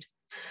died.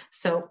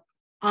 So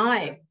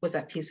I was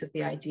at peace with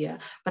the idea,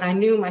 but I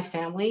knew my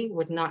family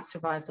would not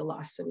survive the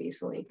loss so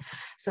easily.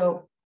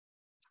 So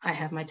I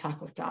have my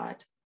talk with God.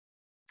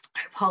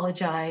 I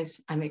apologize.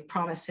 I make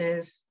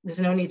promises. There's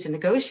no need to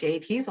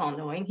negotiate. He's all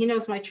knowing. He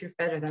knows my truth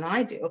better than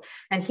I do.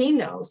 And he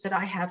knows that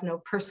I have no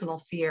personal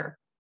fear,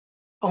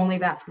 only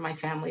that for my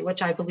family,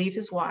 which I believe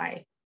is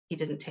why he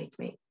didn't take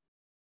me.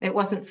 It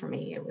wasn't for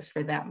me, it was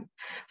for them.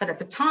 But at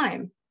the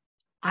time,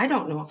 I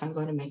don't know if I'm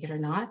going to make it or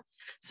not.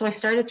 So I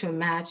started to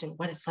imagine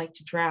what it's like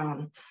to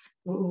drown,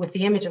 with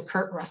the image of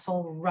Kurt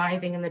Russell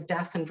writhing in the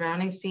death and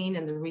drowning scene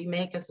in the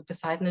remake of the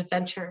Poseidon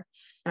Adventure.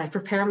 And I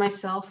prepare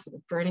myself for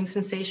the burning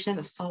sensation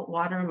of salt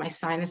water in my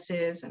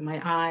sinuses and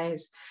my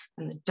eyes,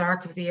 and the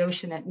dark of the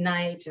ocean at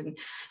night, and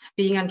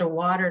being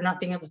underwater, not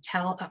being able to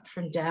tell up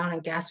from down,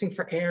 and gasping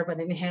for air, but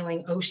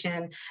inhaling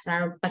ocean.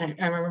 And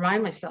I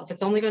remind myself,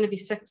 it's only going to be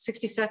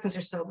 60 seconds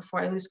or so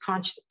before I lose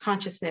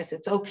consciousness.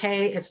 It's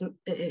okay.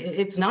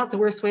 It's not the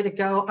worst way to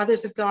go.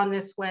 Others have gone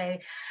this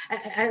way.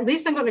 At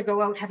least I'm going to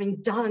go out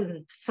having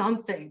done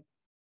something.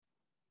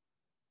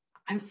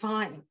 I'm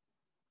fine.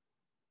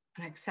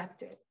 And I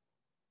accept it.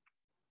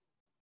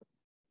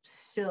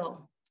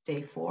 Still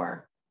day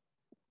 4,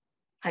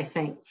 I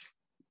think.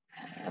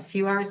 A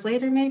few hours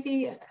later,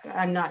 maybe,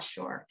 I'm not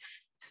sure.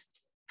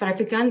 But I've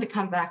begun to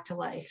come back to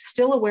life,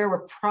 still aware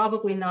we're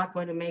probably not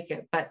going to make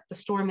it, but the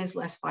storm is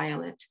less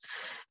violent.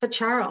 But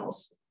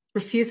Charles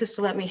refuses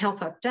to let me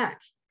help up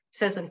deck.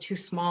 Says I'm too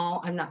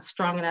small, I'm not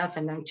strong enough,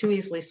 and I'm too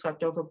easily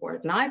swept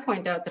overboard. And I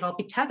point out that I'll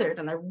be tethered,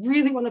 and I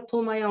really want to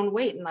pull my own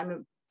weight, and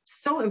I'm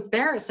so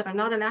embarrassed that I'm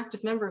not an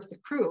active member of the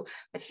crew.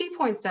 But he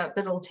points out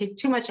that it'll take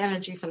too much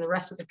energy from the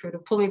rest of the crew to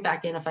pull me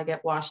back in if I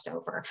get washed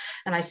over.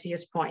 And I see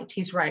his point.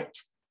 He's right.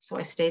 So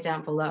I stay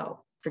down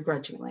below,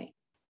 begrudgingly.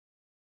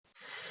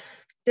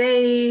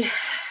 Day,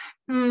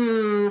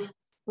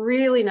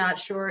 really not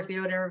sure of the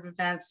order of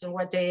events and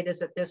what day it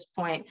is at this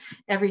point.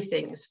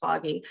 Everything is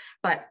foggy.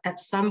 But at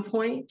some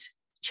point,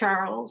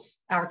 Charles,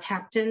 our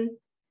captain,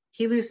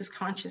 he loses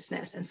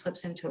consciousness and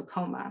slips into a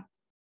coma.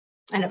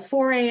 And at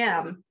 4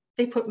 a.m.,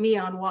 they put me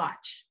on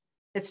watch.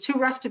 It's too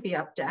rough to be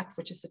up deck,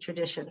 which is the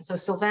tradition. So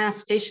Sylvain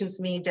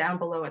stations me down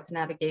below at the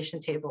navigation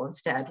table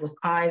instead, with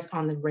eyes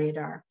on the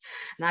radar.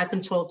 And I've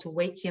been told to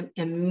wake him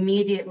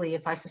immediately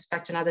if I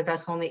suspect another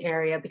vessel in the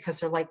area, because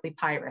they're likely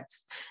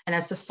pirates. And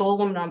as the sole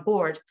woman on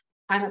board,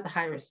 I'm at the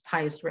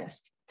highest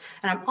risk.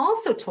 And I'm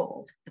also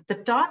told that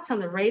the dots on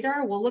the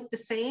radar will look the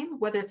same,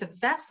 whether it's a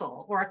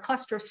vessel or a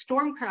cluster of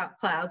storm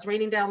clouds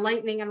raining down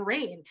lightning and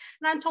rain.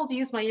 And I'm told to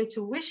use my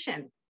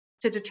intuition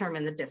to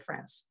determine the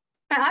difference.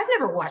 I've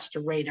never watched a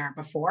radar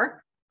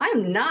before.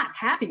 I'm not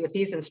happy with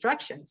these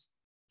instructions.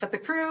 But the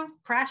crew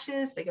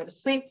crashes, they go to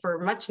sleep for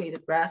much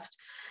needed rest,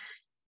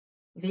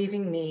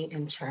 leaving me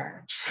in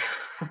charge.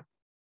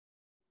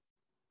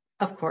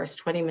 Of course,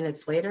 20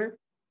 minutes later,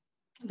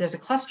 there's a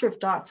cluster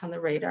of dots on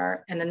the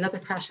radar and another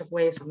crash of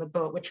waves on the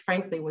boat, which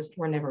frankly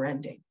were never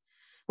ending.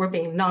 We're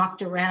being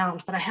knocked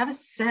around, but I have a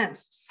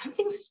sense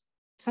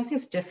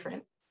something's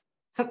different.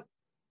 So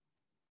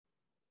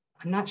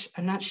I'm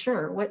not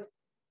sure.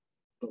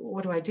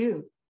 What do I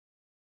do?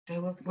 Do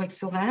I wake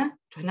Sylvain?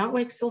 Do I not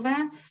wake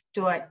Sylvain?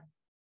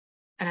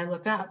 And I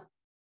look up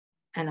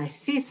and I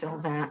see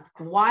Sylvain,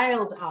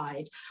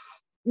 wild-eyed,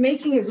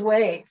 making his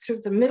way through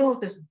the middle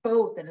of this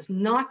boat that is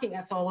knocking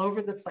us all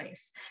over the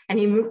place. And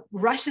he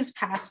rushes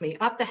past me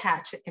up the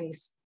hatch, and he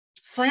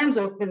slams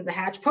open the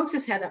hatch, pokes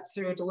his head up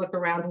through to look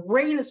around.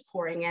 Rain is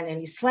pouring in, and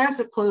he slams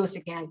it closed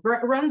again,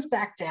 runs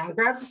back down,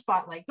 grabs the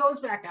spotlight, goes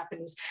back up,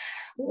 and he's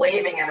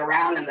waving it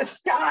around in the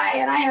sky.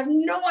 And I have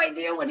no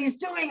idea what he's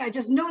doing. I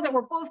just know that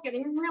we're both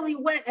getting really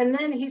wet. And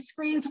then he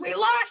screams, "We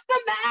lost the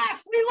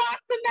mast! We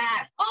lost the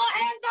mast! All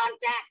hands on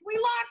deck! We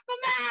lost the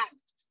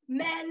mast!"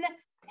 Men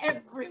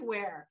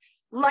everywhere.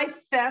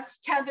 Life vests,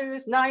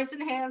 tethers, knives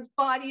in hands,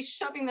 bodies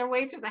shoving their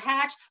way through the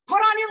hatch.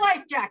 "Put on your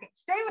life jacket.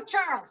 Stay with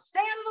Charles. Stay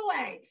out of the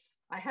way."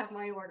 I have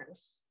my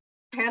orders.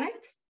 Panic?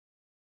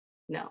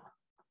 No.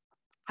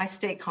 I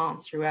stay calm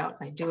throughout.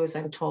 I do as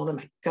I'm told. I'm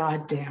a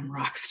goddamn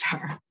rock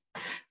star.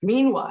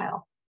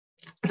 Meanwhile,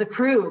 the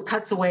crew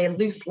cuts away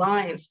loose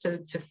lines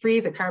to free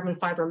the carbon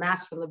fiber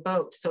mast from the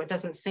boat so it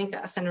doesn't sink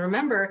us. And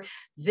remember,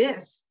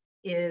 this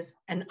is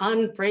an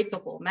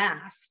unbreakable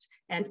mast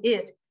and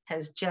it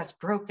has just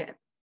broken.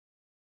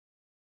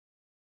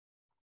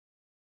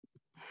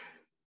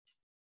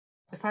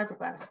 The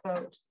fiberglass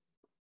boat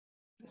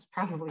is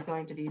probably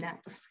going to be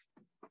next.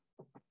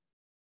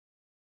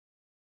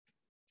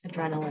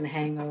 Adrenaline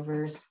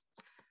hangovers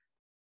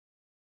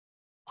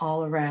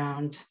all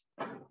around.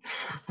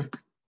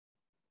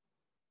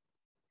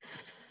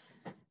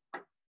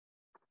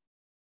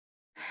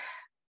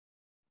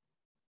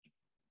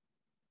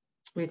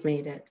 We've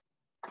made it.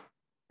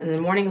 In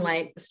the morning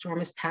light, the storm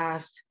has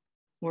passed.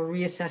 We're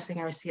reassessing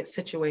our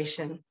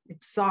situation,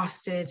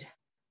 exhausted,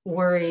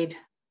 worried.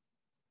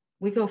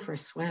 We go for a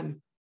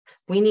swim.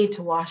 We need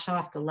to wash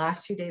off the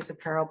last few days of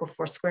peril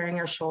before squaring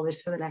our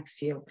shoulders for the next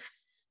few.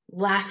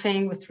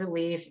 Laughing with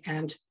relief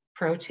and,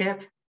 pro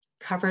tip,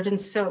 covered in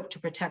soap to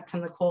protect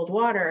from the cold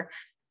water,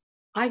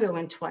 I go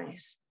in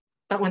twice.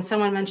 But when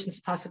someone mentions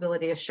the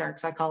possibility of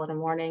sharks, I call it a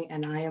morning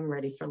and I am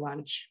ready for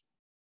lunch.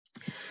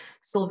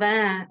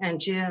 Sylvain and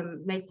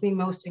Jim make the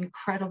most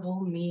incredible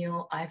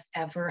meal I've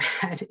ever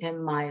had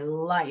in my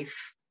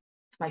life.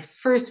 It's my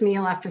first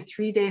meal after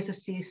 3 days of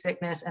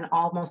seasickness and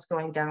almost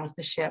going down with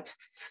the ship.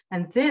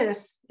 And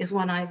this is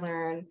when I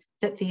learned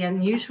that the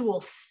unusual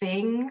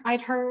thing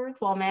I'd heard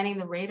while manning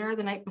the radar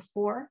the night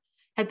before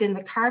had been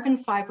the carbon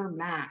fiber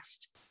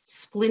mast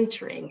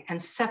splintering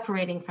and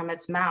separating from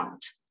its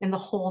mount in the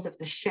hold of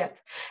the ship,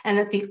 and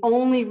that the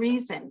only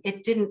reason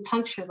it didn't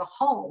puncture the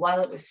hull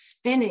while it was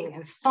spinning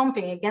and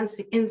thumping against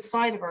the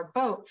inside of our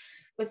boat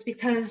was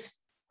because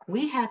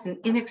we had an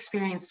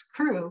inexperienced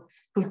crew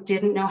who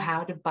didn't know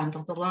how to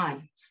bundle the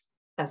lines.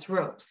 That's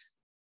ropes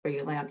for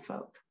you land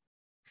folk.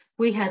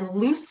 We had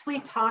loosely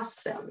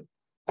tossed them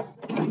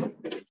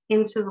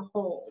into the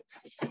hold.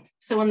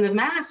 So when the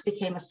mast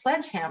became a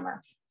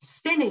sledgehammer,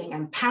 spinning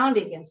and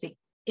pounding against the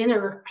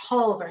inner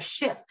hull of our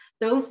ship,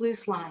 those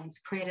loose lines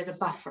created a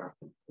buffer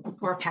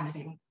or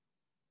padding.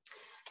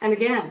 And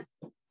again,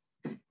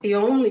 the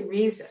only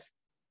reason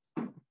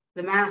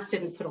the mast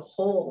didn't put a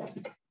hole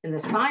in the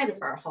side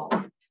of our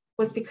hull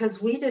was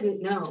because we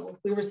didn't know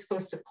we were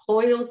supposed to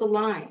coil the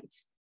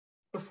lines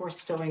before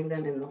stowing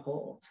them in the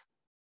hold.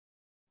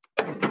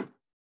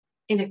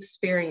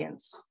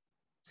 Inexperience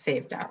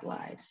saved our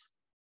lives.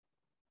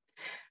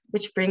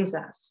 Which brings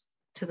us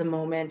to the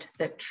moment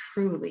that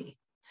truly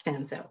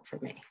stands out for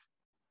me.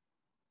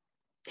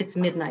 It's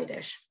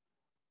midnight-ish,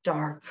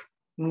 dark,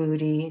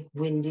 moody,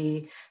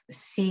 windy. The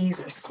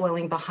seas are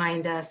swelling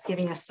behind us,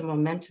 giving us some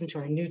momentum to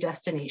our new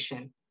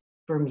destination,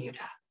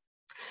 Bermuda.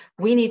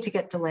 We need to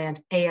get to land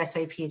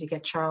ASAP to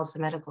get Charles the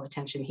medical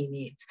attention he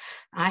needs.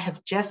 I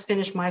have just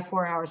finished my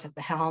 4 hours at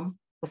the helm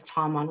with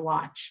Tom on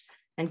watch.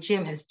 And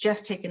Jim has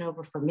just taken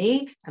over for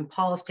me, and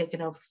Paul has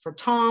taken over for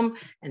Tom,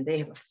 and they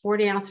have a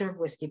 40-ouncer of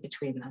whiskey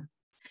between them.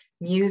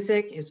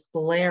 Music is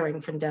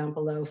blaring from down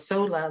below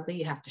so loudly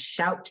you have to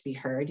shout to be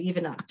heard,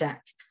 even up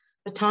deck.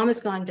 But Tom has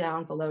gone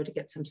down below to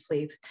get some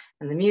sleep,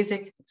 and the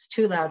music is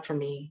too loud for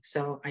me,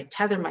 so I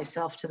tether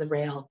myself to the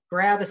rail,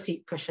 grab a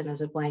seat cushion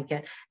as a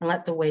blanket, and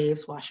let the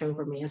waves wash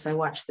over me as I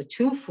watch the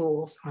two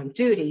fools on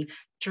duty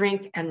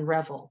drink and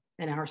revel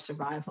in our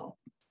survival.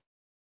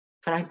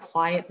 But I'm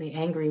quietly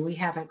angry we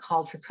haven't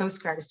called for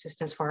Coast Guard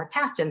assistance for our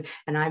captain,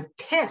 and I'm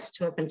pissed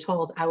to have been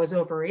told I was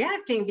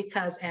overreacting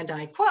because, and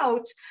I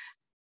quote,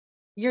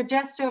 "You're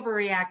just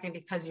overreacting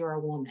because you're a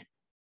woman."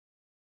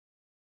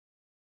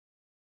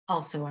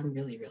 Also, I'm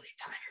really, really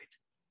tired.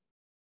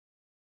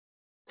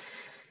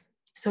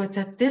 So it's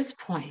at this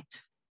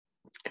point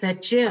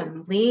that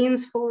Jim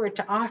leans forward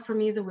to offer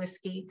me the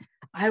whiskey.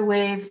 I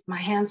wave my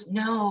hands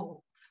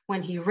no,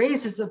 when he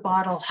raises the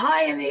bottle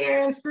high in the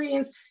air and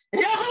screams,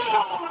 "Yeah,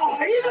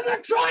 even the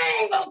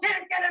triangle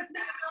can't get us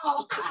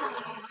now."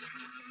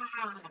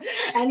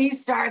 And he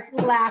starts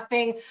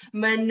laughing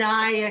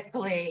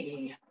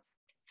maniacally.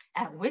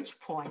 At which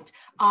point,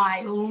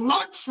 I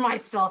launch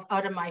myself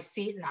out of my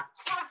seat and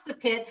across the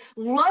pit,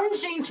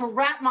 lunging to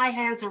wrap my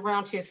hands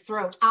around his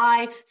throat.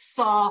 I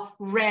saw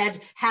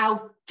red.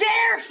 How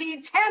dare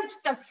he tempt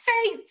the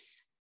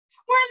fates?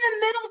 We're in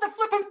the middle of the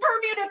flipping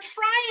Bermuda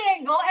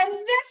Triangle, and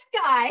this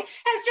guy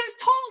has just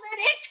told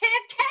it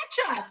can't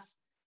catch us.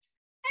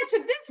 And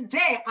to this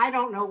day, I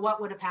don't know what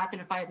would have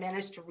happened if I had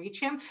managed to reach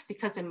him,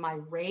 because in my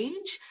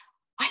rage,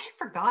 I had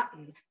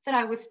forgotten that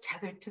I was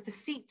tethered to the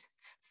seat.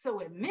 So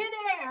in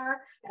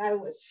midair, I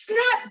was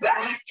snapped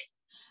back,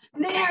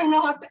 the air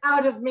knocked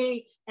out of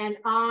me, and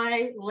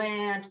I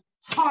land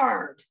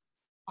hard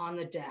on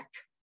the deck,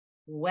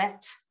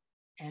 wet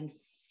and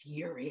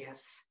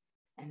furious.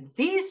 And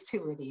these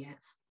two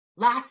idiots,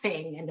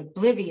 laughing and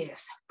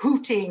oblivious,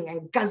 hooting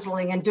and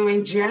guzzling and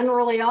doing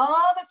generally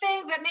all the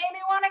things that made me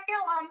want to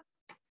kill them,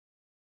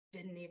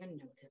 didn't even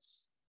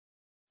notice.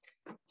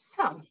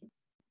 So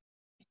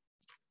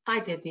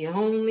I did the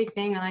only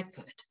thing I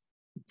could.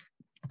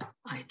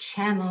 I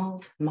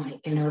channeled my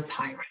inner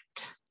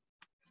pirate.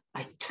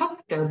 I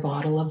took their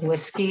bottle of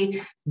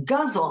whiskey,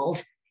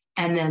 guzzled,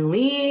 and then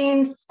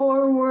leaned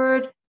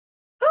forward,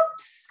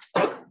 oops,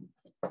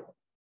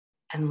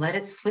 and let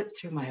it slip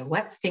through my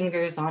wet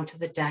fingers onto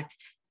the deck.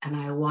 And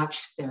I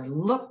watched their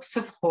looks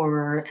of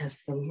horror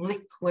as the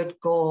liquid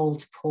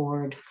gold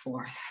poured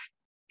forth.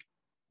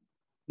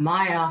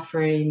 My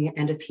offering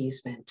and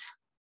appeasement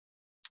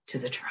to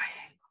the triangle.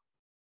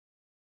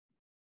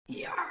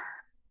 Yar.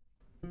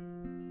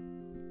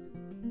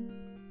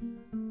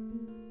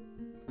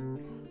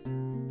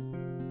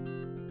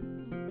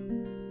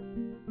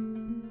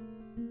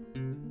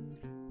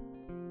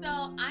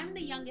 So I'm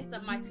the youngest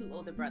of my two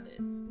older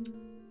brothers.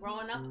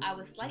 Growing up, I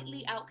was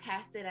slightly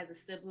outcasted as a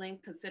sibling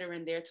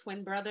considering they're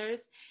twin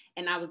brothers,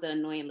 and I was the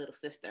annoying little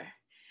sister.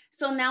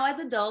 So now as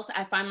adults,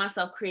 I find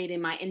myself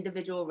creating my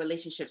individual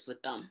relationships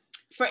with them.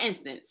 For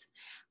instance,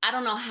 I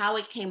don't know how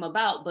it came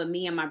about, but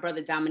me and my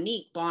brother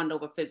Dominique bond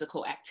over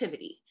physical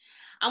activity.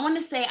 I want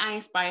to say I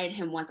inspired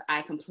him once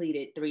I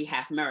completed 3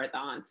 half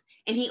marathons,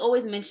 and he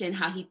always mentioned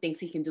how he thinks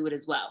he can do it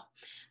as well.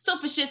 So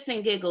for shits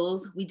and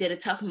giggles, we did a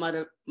tough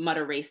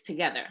mudder race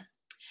together.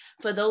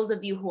 For those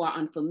of you who are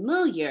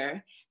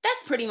unfamiliar,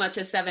 that's pretty much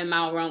a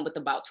 7-mile run with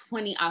about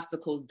 20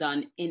 obstacles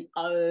done in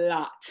a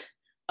lot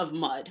of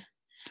mud.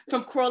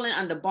 From crawling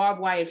under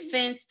barbed wire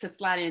fence to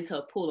sliding into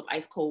a pool of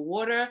ice cold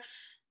water.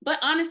 But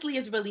honestly,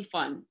 it's really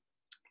fun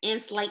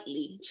and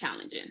slightly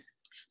challenging.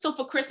 So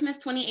for Christmas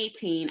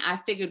 2018, I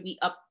figured we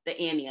upped the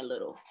ante a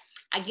little.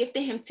 I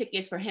gifted him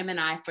tickets for him and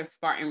I for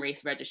Spartan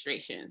Race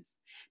registrations.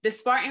 The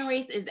Spartan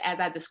Race is,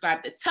 as I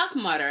described, the Tough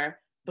Mudder,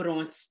 but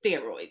on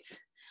steroids.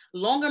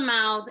 Longer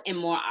miles and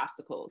more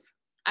obstacles.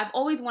 I've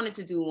always wanted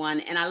to do one,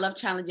 and I love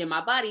challenging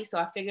my body, so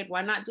I figured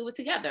why not do it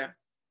together?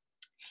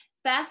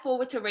 Fast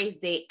forward to race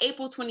day,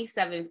 April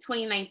 27th,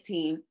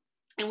 2019,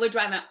 and we're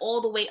driving all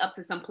the way up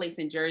to some place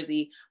in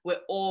Jersey where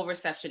all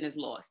reception is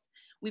lost.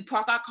 We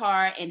park our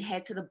car and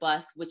head to the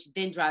bus, which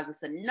then drives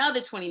us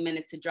another 20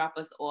 minutes to drop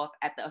us off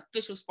at the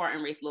official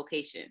Spartan Race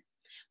location.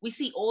 We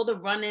see all the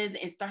runners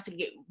and start to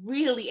get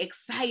really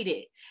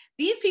excited.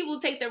 These people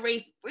take the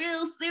race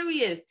real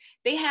serious.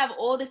 They have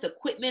all this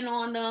equipment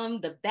on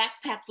them, the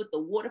backpacks with the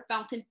water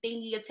fountain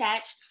thingy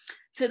attached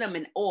to them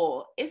and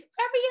all. It's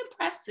very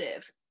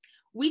impressive.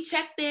 We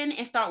checked in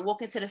and start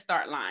walking to the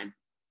start line.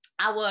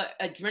 Our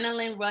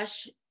adrenaline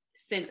rush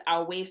since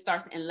our wave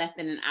starts in less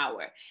than an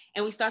hour.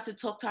 And we start to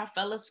talk to our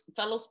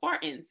fellow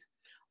Spartans.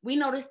 We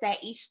noticed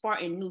that each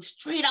Spartan knew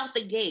straight out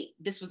the gate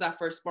this was our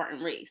first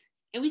Spartan race.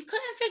 And we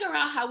couldn't figure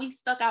out how we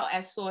stuck out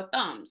as sore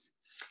thumbs.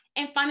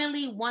 And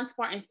finally, one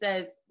Spartan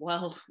says,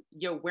 well,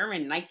 you're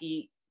wearing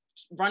Nike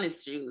running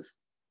shoes.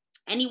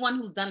 Anyone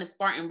who's done a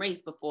Spartan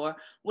race before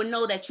would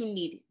know that you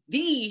need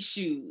these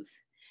shoes.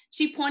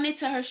 She pointed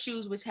to her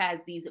shoes, which has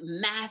these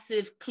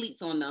massive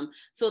cleats on them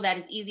so that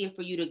it's easier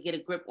for you to get a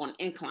grip on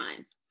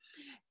inclines.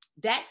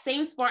 That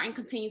same Spartan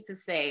continues to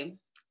say,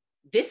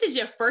 this is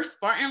your first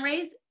Spartan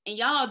race and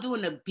y'all are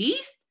doing the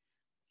beast?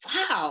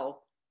 Wow,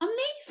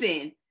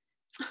 amazing.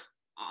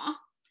 Aw,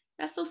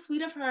 that's so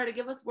sweet of her to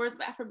give us words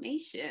of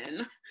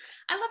affirmation.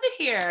 I love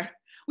it here.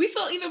 We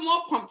feel even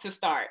more pumped to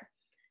start.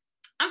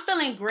 I'm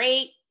feeling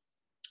great.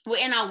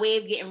 We're in our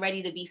wave getting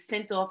ready to be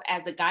sent off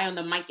as the guy on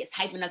the mic is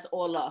hyping us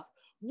all up.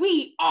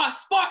 We are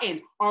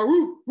Spartan.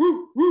 Woo,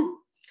 woo, woo.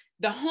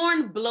 The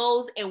horn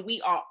blows and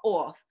we are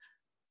off.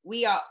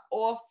 We are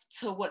off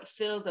to what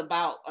feels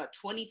about a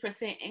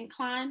 20%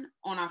 incline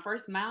on our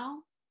first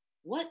mile.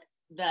 What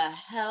the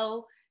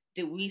hell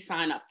did we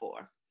sign up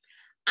for?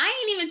 I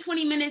ain't even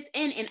 20 minutes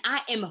in and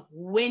I am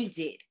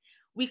winded.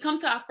 We come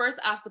to our first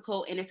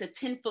obstacle and it's a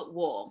 10-foot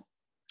wall.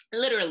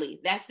 Literally,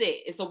 that's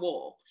it. It's a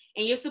wall.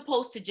 And you're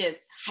supposed to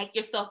just hike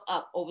yourself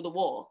up over the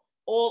wall,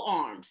 all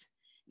arms.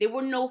 There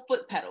were no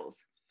foot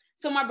pedals.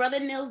 So my brother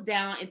kneels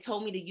down and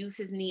told me to use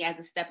his knee as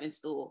a stepping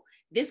stool.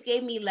 This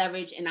gave me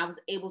leverage and I was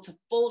able to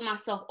fold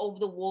myself over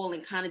the wall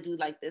and kind of do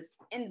like this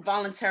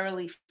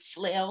involuntarily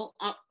flail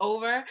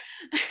over.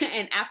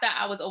 And after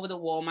I was over the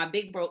wall, my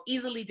big bro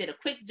easily did a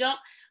quick jump,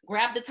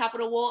 grabbed the top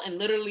of the wall and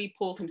literally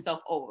pulled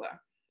himself over.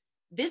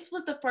 This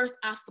was the first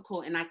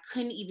obstacle and I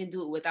couldn't even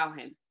do it without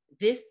him.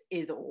 This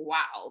is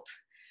wild.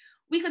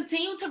 We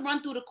continued to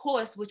run through the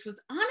course, which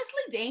was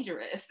honestly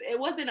dangerous. It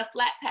wasn't a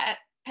flat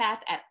path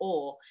at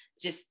all,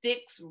 just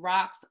sticks,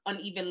 rocks,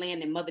 uneven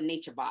land, and Mother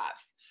Nature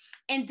vibes.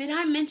 And did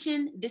I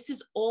mention this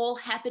is all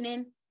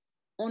happening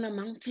on a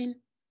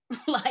mountain?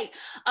 Like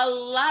a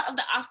lot of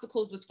the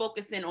obstacles was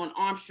focusing on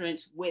arm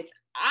strength, with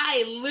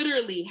I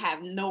literally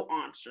have no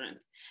arm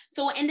strength.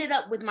 So it ended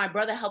up with my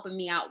brother helping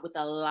me out with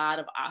a lot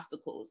of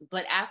obstacles.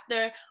 But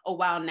after a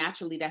while,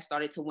 naturally, that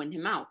started to win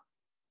him out.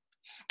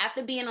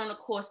 After being on the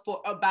course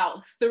for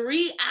about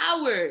 3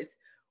 hours,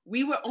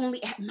 we were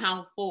only at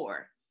mile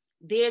 4.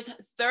 There's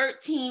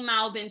 13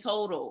 miles in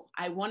total.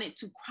 I wanted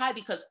to cry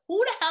because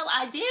who the hell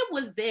idea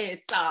was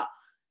this?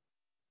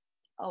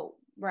 Oh,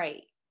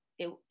 right.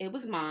 It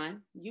was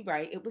mine. You're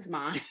right. It was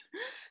mine.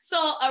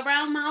 So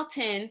around mile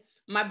 10,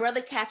 my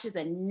brother catches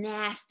a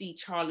nasty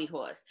Charlie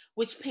horse,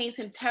 which pains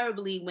him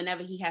terribly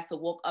whenever he has to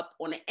walk up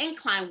on an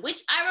incline,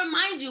 which I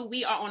remind you,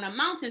 we are on a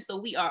mountain, so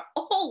we are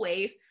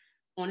always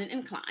on an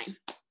incline.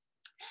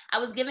 I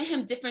was giving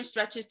him different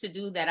stretches to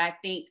do that I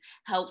think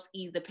helps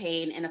ease the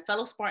pain, and a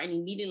fellow Spartan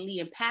immediately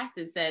in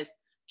passing says,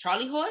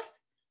 "Charlie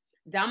horse?"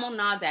 Damo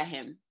nods at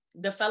him.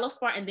 The fellow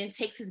Spartan then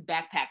takes his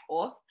backpack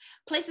off,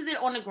 places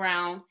it on the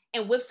ground,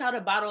 and whips out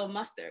a bottle of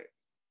mustard.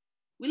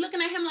 We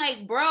looking at him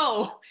like,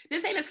 "Bro,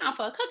 this ain't a time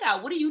for a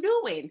cookout. What are you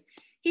doing?"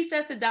 He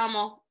says to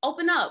Damo,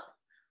 "Open up."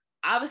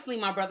 Obviously,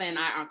 my brother and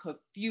I are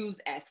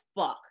confused as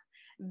fuck.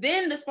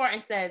 Then the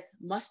Spartan says,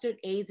 "Mustard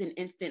aids in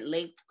instant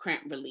leg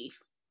cramp relief."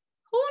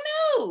 Who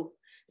knew?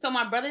 So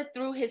my brother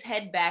threw his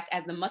head back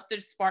as the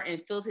mustard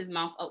Spartan filled his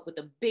mouth up with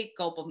a big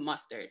gulp of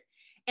mustard.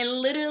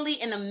 And literally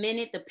in a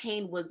minute, the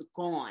pain was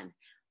gone,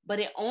 but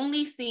it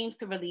only seems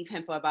to relieve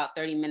him for about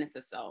 30 minutes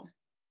or so.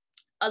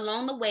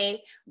 Along the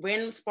way,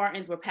 random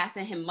Spartans were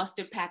passing him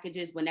mustard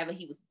packages whenever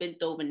he was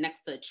bent over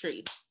next to a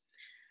tree.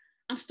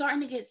 I'm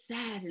starting to get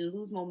sad and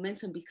lose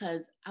momentum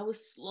because I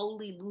was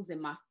slowly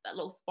losing my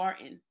fellow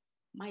Spartan,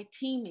 my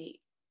teammate,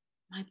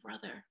 my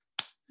brother.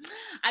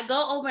 I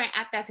go over and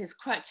act as his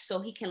crutch so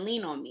he can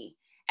lean on me.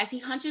 As he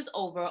hunches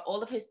over,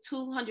 all of his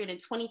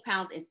 220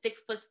 pounds and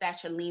 6-foot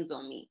stature leans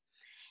on me.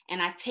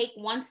 And I take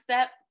one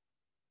step,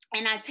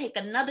 and I take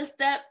another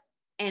step,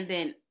 and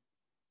then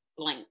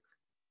blank.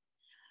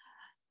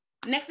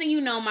 Next thing you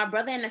know, my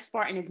brother and the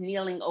Spartan is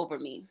kneeling over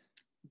me.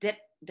 Did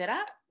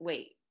I?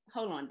 Wait,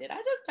 hold on. Did I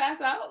just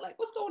pass out? Like,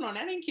 what's going on?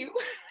 That ain't cute.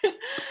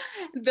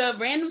 The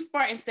random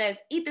Spartan says,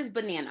 "Eat this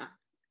banana."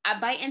 I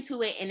bite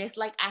into it, and it's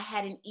like I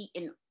hadn't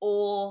eaten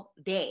all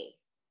day.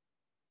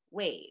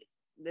 Wait,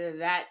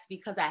 that's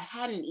because I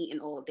hadn't eaten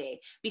all day.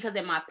 Because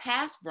in my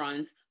past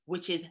runs,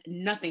 which is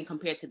nothing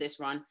compared to this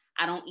run,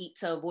 I don't eat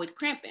to avoid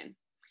cramping.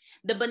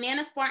 The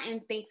banana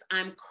Spartan thinks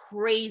I'm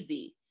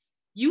crazy.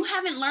 You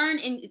haven't learned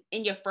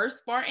in your first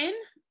Spartan?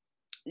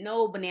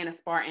 No, banana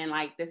Spartan,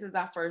 like this is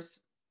our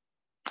first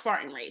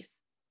Spartan race.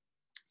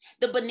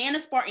 The banana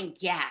Spartan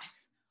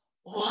gasps.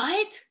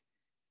 "What?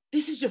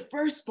 This is your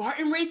first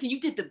Spartan race and you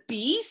did the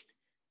beast?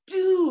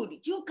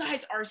 Dude, you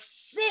guys are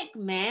sick,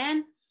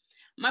 man."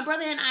 My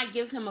brother and I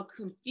gives him a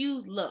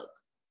confused look.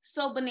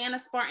 So banana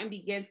Spartan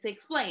begins to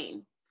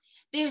explain.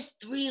 There's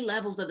 3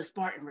 levels of the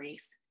Spartan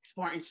race.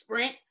 Spartan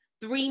Sprint,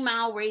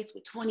 3-mile race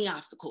with 20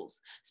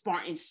 obstacles.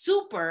 Spartan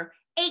Super,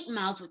 8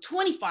 miles with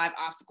 25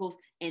 obstacles.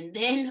 And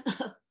then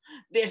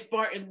there's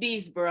Spartan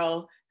Beast,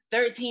 bro.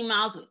 13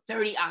 miles with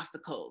 30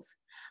 obstacles.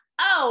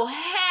 Oh,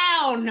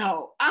 hell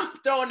no. I'm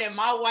throwing in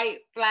my white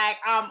flag.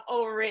 I'm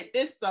over it.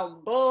 This is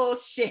some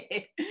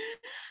bullshit.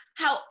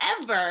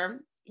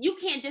 However, you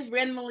can't just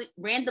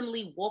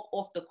randomly walk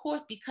off the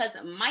course because,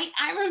 might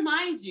I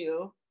remind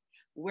you,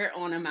 we're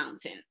on a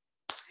mountain.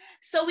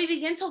 So we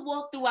begin to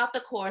walk throughout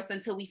the course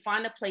until we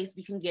find a place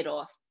we can get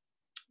off.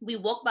 We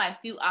walk by a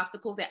few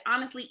obstacles, and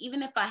honestly,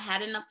 even if I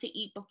had enough to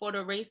eat before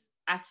the race,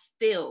 I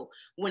still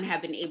wouldn't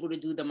have been able to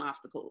do them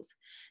obstacles.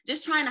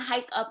 Just trying to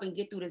hike up and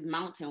get through this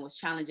mountain was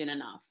challenging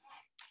enough.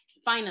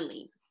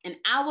 Finally, an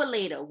hour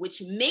later,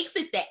 which makes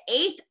it the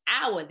 8th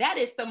hour, that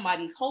is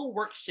somebody's whole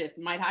work shift,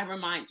 might I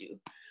remind you.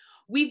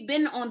 We've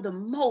been on the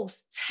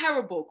most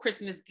terrible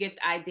Christmas gift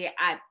idea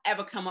I've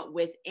ever come up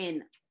with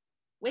in,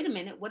 wait a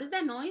minute, what is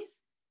that noise?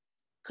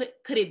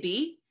 Could it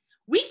be?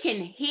 We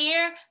can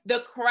hear the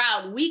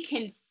crowd. We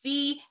can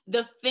see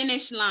the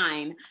finish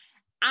line.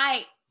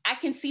 I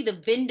can see the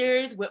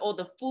vendors where all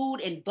the food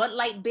and Bud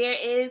Light beer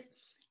is.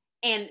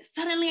 And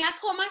suddenly I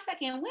call my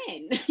second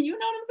win. You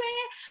know what I'm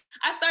saying?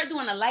 I start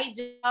doing a light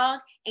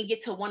jog and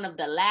get to one of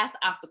the last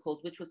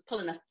obstacles, which was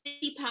pulling a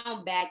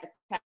 50-pound bag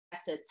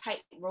attached to a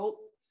tight rope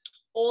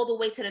all the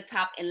way to the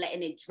top and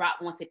letting it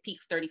drop once it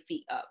peaks 30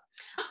 feet up.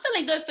 I'm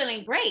feeling good,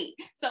 feeling great.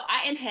 So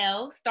I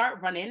inhale,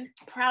 start running,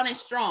 proud and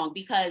strong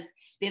because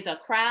there's a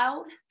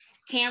crowd,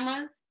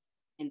 cameras,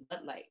 and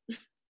Bud Light.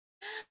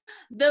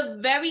 The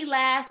very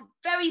last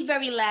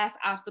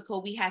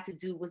obstacle we had to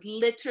do was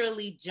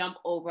literally jump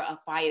over a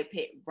fire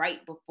pit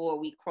right before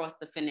we crossed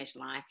the finish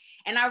line.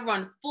 And I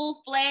run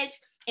full-fledged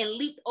and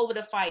leaped over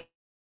the fire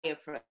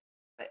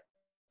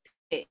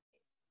pit.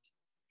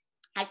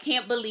 I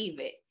can't believe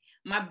it.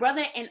 My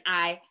brother and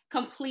I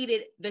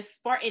completed the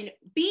Spartan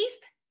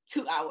Beast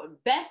to our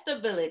best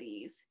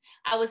abilities.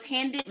 I was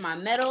handed my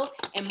medal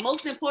and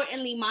most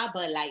importantly, my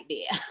Bud Light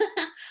beer.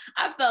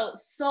 I felt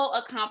so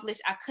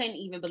accomplished. I couldn't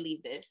even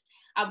believe this.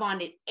 I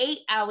bonded 8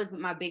 hours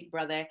with my big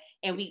brother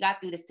and we got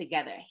through this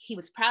together. He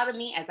was proud of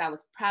me as I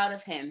was proud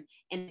of him.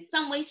 In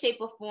some way, shape,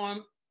 or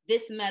form,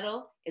 this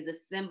medal is a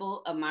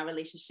symbol of my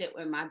relationship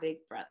with my big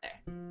brother.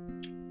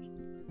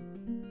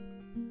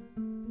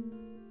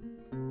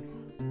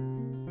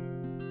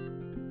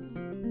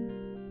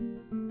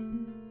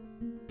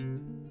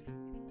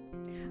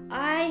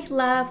 I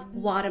love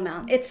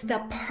watermelon. It's the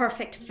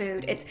perfect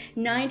food. It's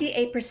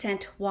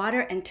 98%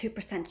 water and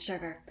 2%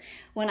 sugar.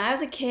 When I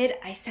was a kid,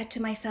 I said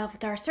to myself,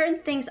 there are certain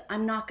things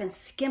I'm not going to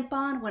skimp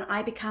on when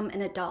I become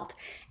an adult.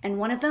 And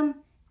one of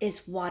them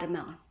is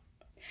watermelon.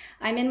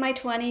 I'm in my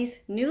 20s,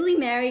 newly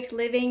married,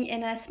 living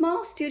in a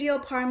small studio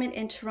apartment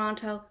in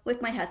Toronto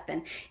with my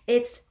husband.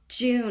 It's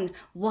June,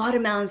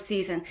 watermelon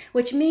season,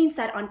 which means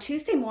that on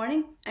Tuesday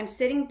morning, I'm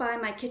sitting by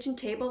my kitchen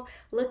table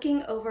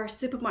looking over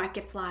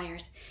supermarket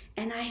flyers,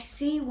 and I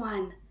see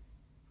one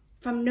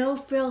from No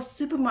Frill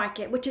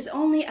Supermarket, which is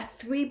only a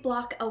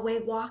 3-block away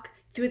walk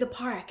through the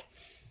park.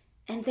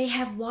 And they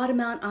have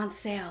watermelon on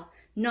sale,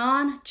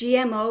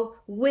 non-GMO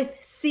with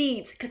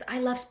seeds, because I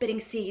love spitting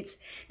seeds.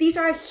 These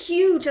are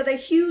huge, the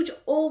huge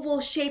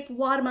oval-shaped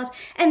watermelons,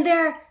 and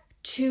they're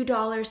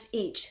 $2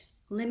 each,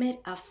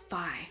 limit of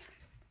 5.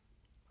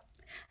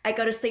 I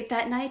go to sleep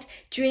that night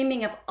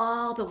dreaming of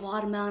all the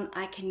watermelon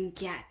I can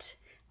get.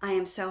 I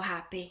am so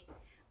happy.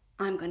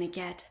 I'm gonna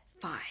get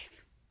 5.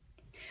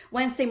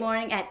 Wednesday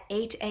morning at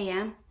 8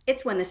 a.m.,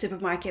 it's when the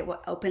supermarket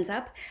opens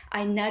up.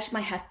 I nudge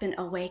my husband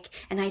awake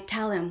and I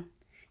tell him,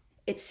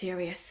 it's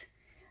serious.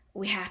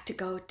 We have to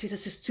go to the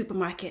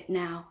supermarket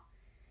now.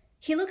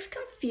 He looks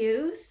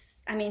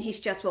confused. I mean, he's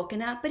just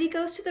woken up, but he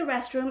goes to the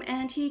restroom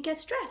and he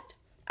gets dressed.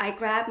 I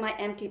grab my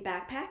empty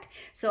backpack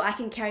so I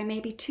can carry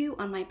maybe 2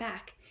 on my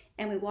back,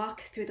 and we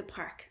walk through the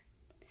park.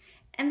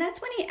 And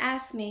that's when he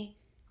asks me,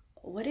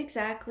 what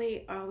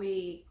exactly are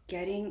we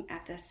getting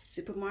at the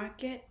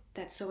supermarket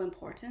that's so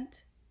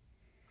important?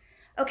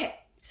 Okay,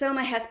 so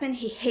my husband,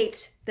 he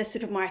hates the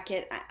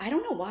supermarket. I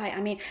don't know why. I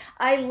mean,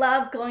 I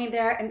love going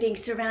there and being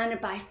surrounded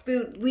by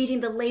food, reading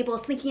the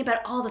labels, thinking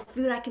about all the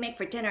food I can make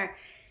for dinner.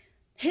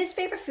 His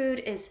favorite food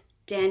is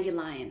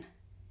dandelion.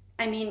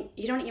 I mean,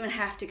 you don't even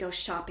have to go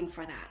shopping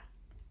for that.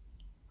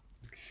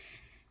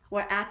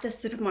 We're at the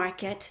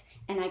supermarket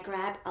and I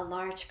grab a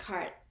large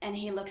cart and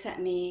he looks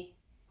at me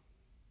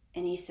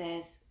and he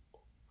says,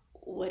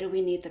 what do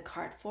we need the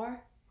cart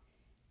for?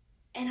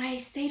 And I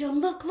say to him,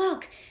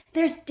 look,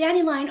 there's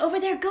dandelion over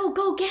there,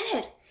 go get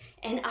it.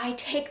 And I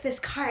take this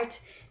cart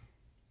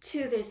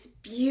to this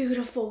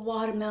beautiful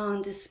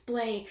watermelon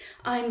display.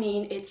 I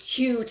mean, it's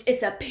huge,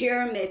 it's a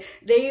pyramid.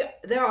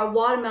 There are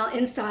watermelon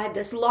inside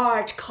this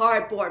large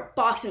cardboard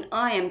box and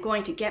I am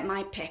going to get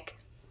my pick.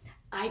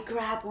 I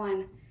grab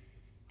one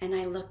and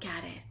I look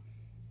at it.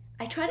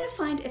 I try to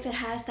find if it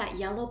has that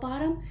yellow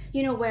bottom,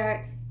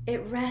 where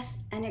it rests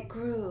and it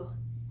grew.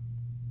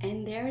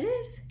 And there it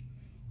is.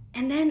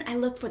 And then I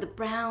look for the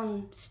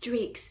brown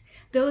streaks.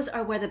 Those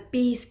are where the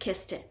bees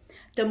kissed it.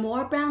 The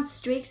more brown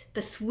streaks,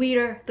 the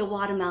sweeter the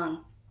watermelon.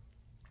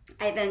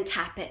 I then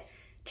tap it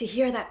to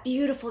hear that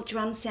beautiful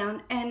drum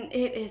sound, and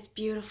it is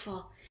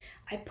beautiful.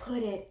 I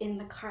put it in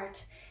the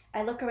cart.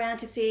 I look around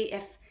to see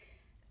if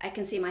I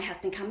can see my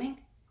husband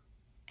coming,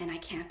 and I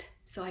can't.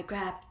 So I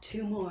grab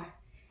 2 more,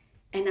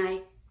 and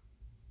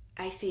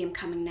I see him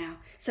coming now.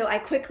 So I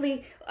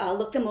quickly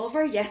look them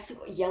over. Yes,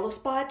 yellow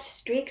spot,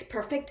 streaks,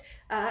 perfect.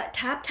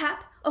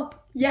 Tap. Oh,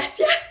 yes,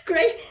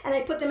 great. And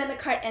I put them in the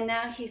cart, and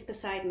now he's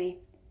beside me.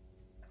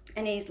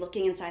 And he's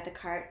looking inside the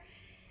cart.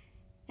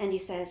 And he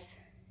says,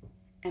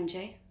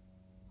 MJ,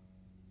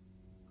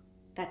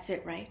 that's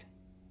it, right?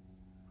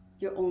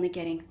 You're only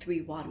getting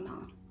 3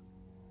 watermelon.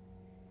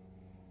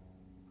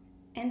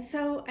 And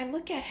so I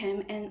look at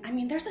him, and I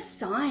mean, there's a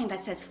sign that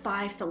says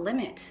 5's the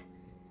limit.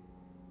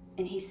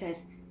 And he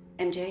says,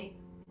 MJ,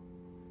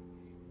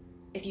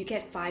 if you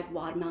get 5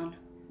 watermelon,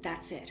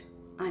 that's it.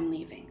 I'm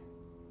leaving.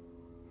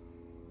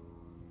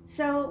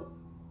 So,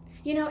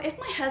 if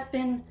my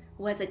husband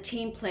was a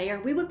team player,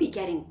 we would be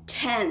getting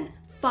 10,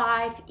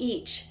 5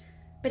 each.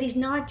 But he's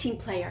not a team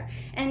player.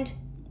 And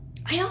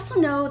I also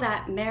know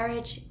that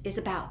marriage is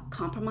about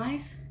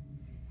compromise.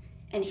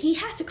 And he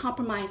has to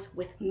compromise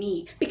with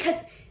me because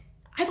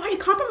I've already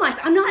compromised.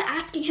 I'm not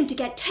asking him to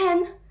get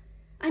 10.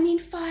 I mean,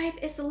 5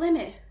 is the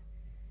limit.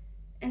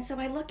 And so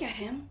I look at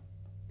him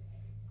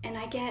and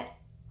I get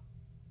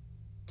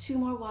 2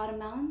 more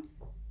watermelons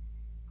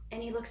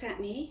and he looks at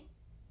me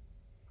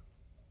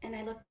and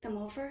I look them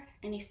over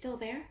and he's still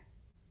there.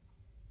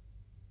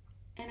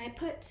 And I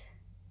put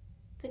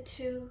the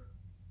 2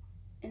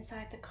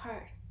 inside the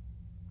cart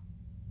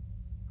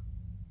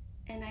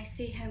and I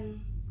see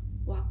him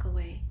walk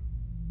away.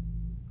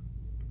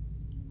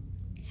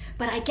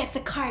 But I get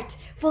the cart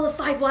full of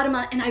 5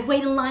 watermelon and I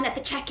wait in line at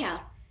the checkout.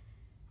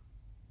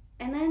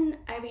 And then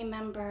I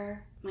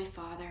remember my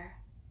father.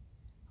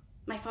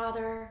 My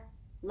father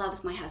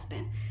loves my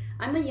husband.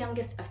 I'm the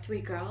youngest of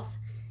 3 girls,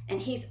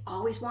 and he's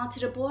always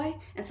wanted a boy,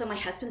 and so my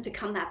husband's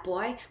become that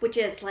boy, which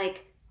is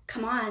like,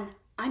 come on,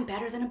 I'm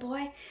better than a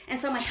boy. And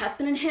so my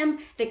husband and him,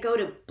 they go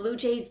to Blue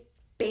Jays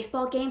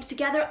baseball games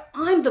together.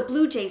 I'm the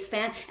Blue Jays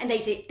fan, and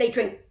they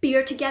drink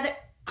beer together.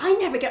 I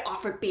never get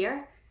offered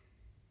beer.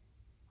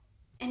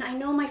 And I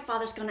know my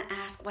father's gonna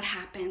ask what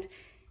happened,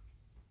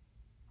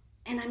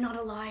 and I'm not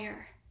a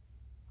liar.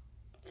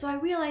 So I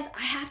realize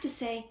I have to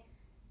say,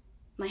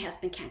 my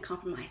husband can't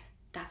compromise.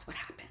 That's what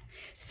happened.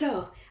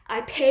 So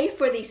I pay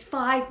for these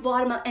 5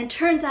 watermelon, and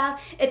turns out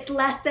it's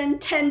less than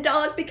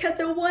 $10 because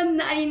they're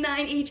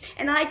 $1.99 each,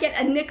 and I get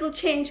a nickel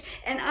change,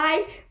 and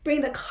I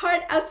bring the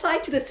cart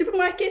outside to the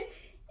supermarket,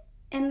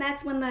 and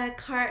that's when the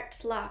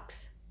cart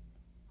locks.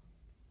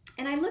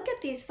 And I look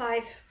at these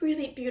 5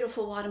 really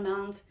beautiful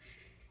watermelons,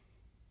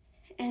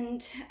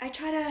 And I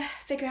try to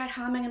figure out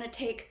how am I going to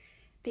take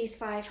these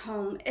 5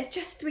 home. It's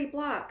just 3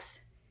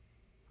 blocks.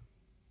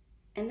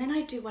 And then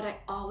I do what I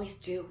always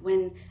do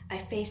when I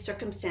face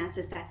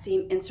circumstances that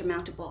seem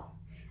insurmountable.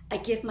 I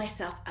give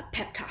myself a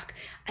pep talk.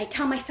 I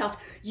tell myself,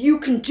 you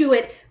can do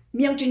it.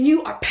 Myungjin,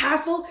 you are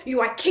powerful.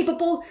 You are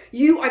capable.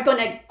 You are going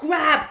to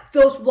grab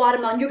those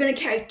watermelon. You're going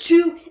to carry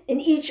 2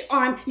 in each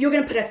arm. You're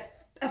going to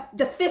put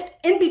the 5th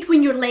in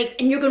between your legs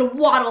and you're going to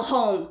waddle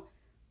home.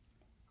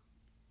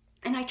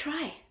 And I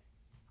try.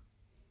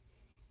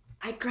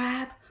 I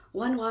grab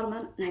 1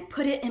 watermelon and I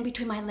put it in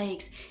between my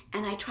legs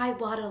and I try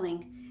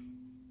waddling.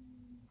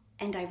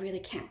 And I really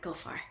can't go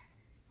far.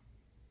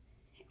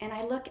 And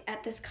I look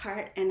at this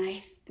cart and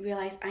I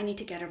realize I need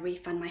to get a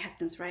refund. My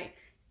husband's right.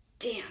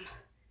 Damn.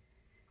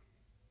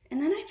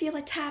 And then I feel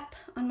a tap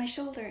on my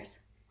shoulders.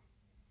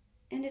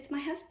 And it's my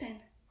husband.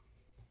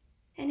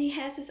 And he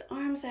has his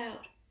arms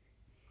out.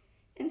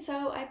 And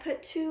so I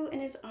put 2 in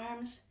his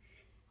arms.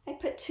 I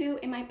put 2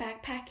 in my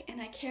backpack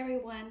and I carry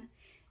 1.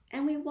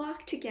 And we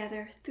walk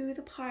together through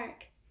the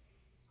park.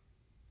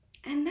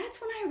 And that's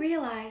when I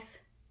realize,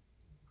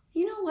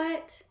 you know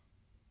what?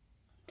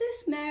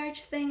 This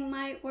marriage thing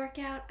might work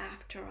out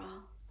after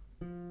all.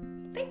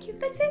 Thank you,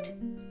 that's it.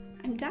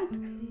 I'm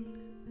done.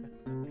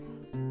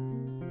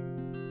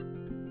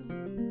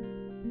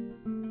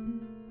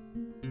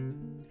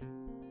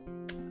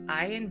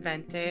 I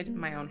invented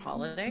my own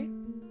holiday,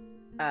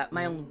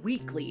 my own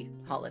weekly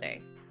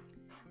holiday.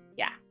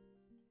 Yeah,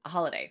 a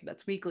holiday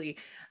that's weekly.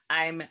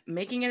 I'm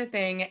making it a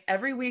thing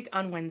every week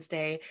on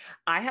Wednesday.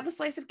 I have a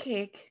slice of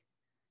cake.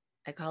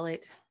 I call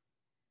it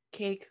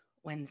Cake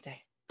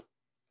Wednesday.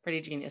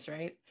 Pretty genius,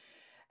 right?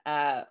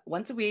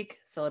 Once a week,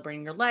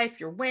 celebrating your life,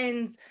 your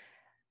wins.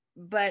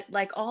 But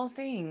like all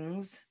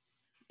things,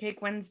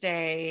 Cake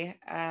Wednesday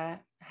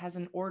has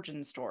an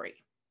origin story.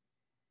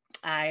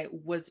 I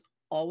was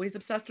always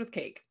obsessed with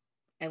cake.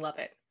 I love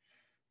it.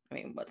 I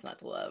mean, what's not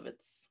to love?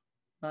 It's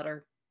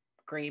butter,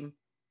 cream,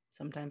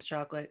 sometimes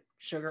chocolate,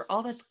 sugar,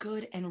 all that's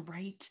good and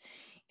right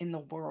in the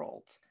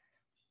world.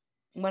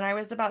 When I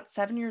was about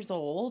 7 years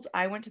old,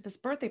 I went to this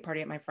birthday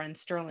party at my friend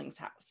Sterling's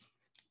house.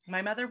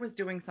 My mother was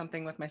doing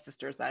something with my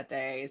sisters that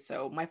day,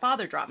 so my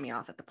father dropped me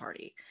off at the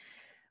party.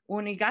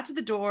 When we got to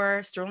the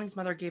door, Sterling's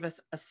mother gave us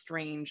a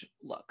strange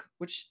look,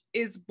 which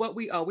is what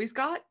we always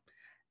got.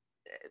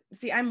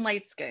 See, I'm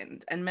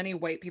light-skinned, and many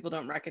white people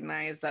don't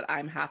recognize that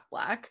I'm half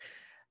Black.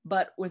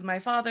 But with my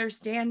father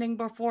standing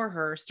before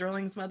her,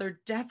 Sterling's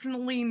mother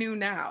definitely knew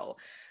now.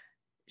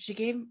 She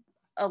gave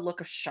a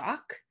look of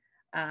shock,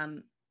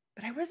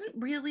 but I wasn't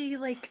really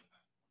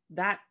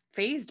that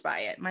fazed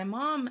by it. My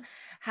mom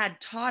had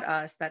taught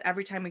us that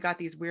every time we got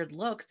these weird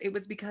looks, it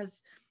was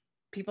because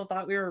people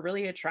thought we were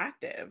really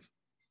attractive.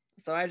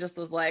 So I just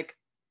was like,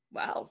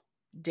 wow,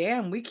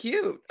 damn, we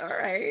cute. All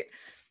right.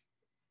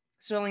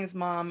 Sterling's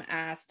mom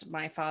asked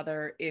my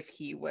father if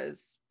he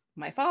was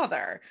my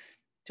father,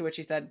 to which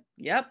he said,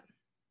 yep.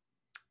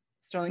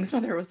 Sterling's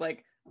mother was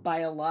like,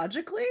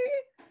 biologically?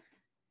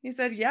 He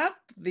said, yep,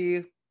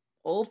 the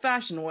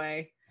old-fashioned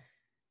way.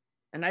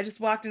 And I just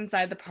walked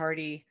inside the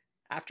party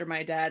after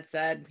my dad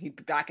said he'd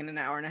be back in an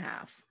hour and a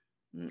half.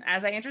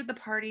 As I entered the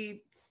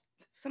party,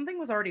 something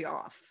was already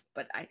off,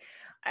 but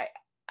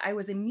I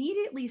was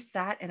immediately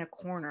sat in a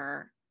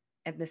corner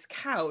at this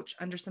couch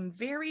under some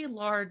very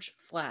large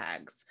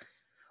flags.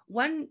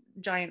 One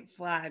giant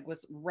flag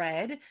was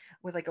red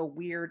with like a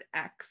weird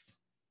X,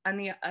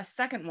 and a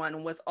second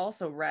one was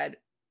also red,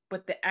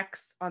 but the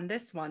X on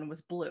this one was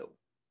blue.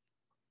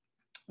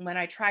 When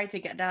I tried to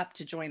get up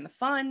to join the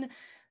fun,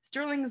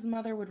 Sterling's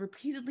mother would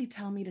repeatedly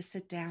tell me to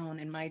sit down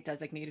in my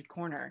designated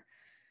corner.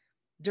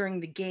 During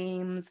the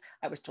games,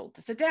 I was told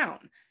to sit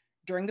down.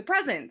 During the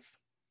presents,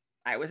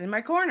 I was in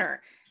my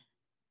corner.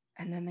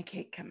 And then the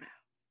cake came out.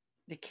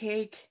 The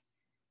cake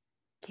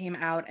came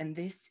out, and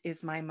this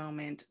is my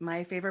moment,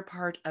 my favorite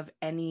part of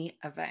any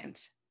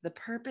event, the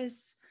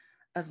purpose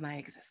of my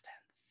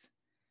existence.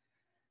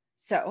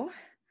 So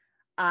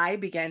I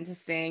began to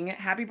sing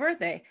happy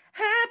birthday.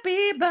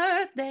 Happy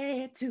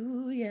birthday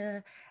to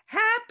you.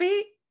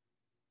 Happy.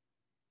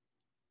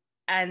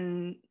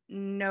 And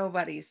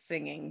nobody's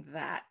singing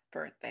that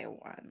birthday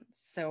one.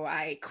 So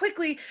I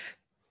quickly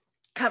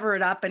cover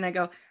it up and I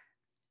go,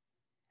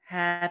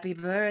 happy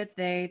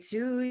birthday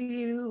to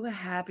you.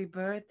 Happy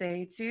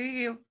birthday to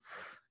you.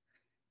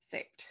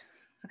 Saved.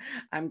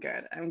 I'm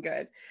good.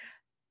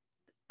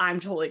 I'm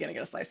totally going to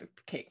get a slice of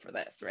cake for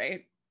this,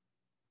 right?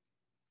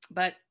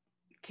 But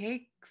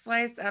cake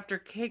slice after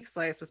cake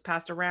slice was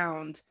passed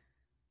around,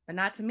 but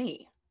not to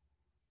me.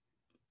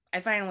 I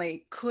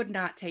finally could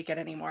not take it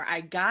anymore. I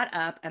got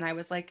up and I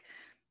was like,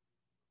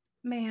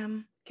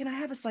 ma'am, can I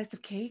have a slice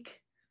of cake?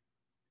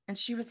 And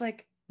she was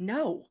like,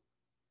 no,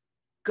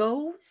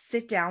 go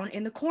sit down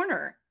in the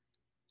corner.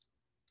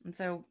 And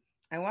so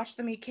I watched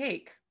them eat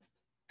cake.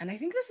 And I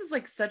think this is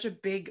like such a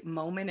big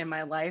moment in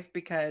my life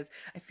because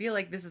I feel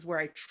like this is where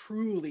I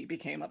truly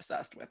became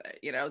obsessed with it.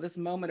 You know, this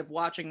moment of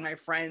watching my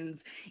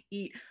friends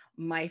eat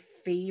my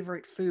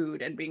favorite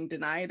food and being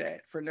denied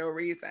it for no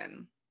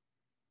reason.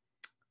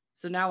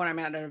 So now when I'm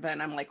at an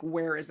event, I'm like,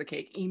 where is the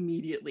cake?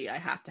 Immediately, I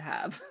have to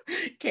have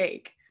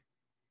cake.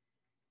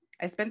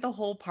 I spent the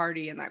whole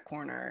party in that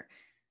corner,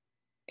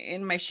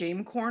 in my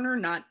shame corner,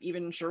 not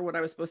even sure what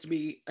I was supposed to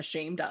be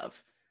ashamed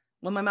of.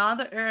 When my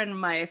mother and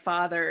my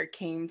father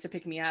came to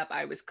pick me up,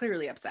 I was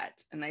clearly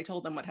upset, and I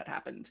told them what had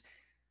happened.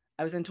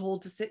 I was then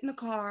told to sit in the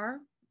car.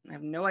 I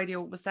have no idea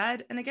what was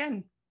said. And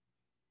again,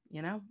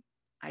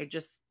 I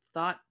just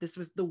thought this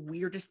was the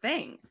weirdest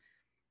thing.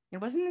 It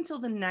wasn't until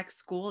the next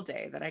school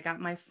day that I got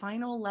my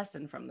final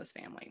lesson from this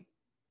family.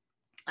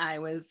 I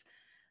was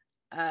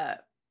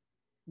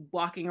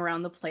walking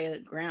around the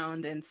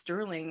playground, and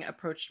Sterling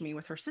approached me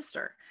with her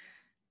sister.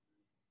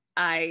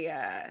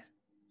 I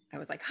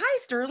was like, "Hi,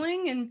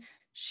 Sterling," and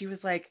she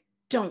was like,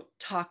 "Don't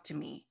talk to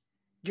me.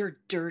 You're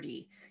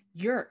dirty.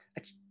 You're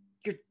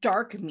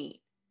dark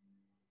meat."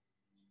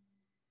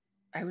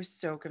 I was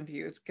so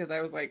confused because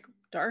I was like,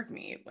 dark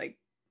meat? Like,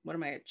 what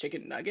am I, a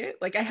chicken nugget?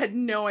 Like, I had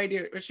no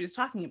idea what she was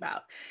talking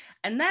about.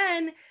 And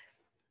then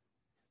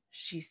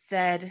she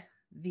said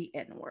the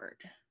N-word.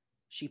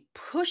 She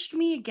pushed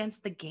me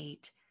against the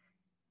gate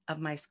of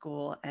my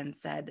school and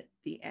said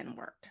the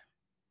N-word.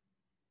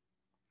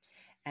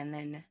 And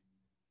then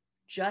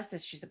just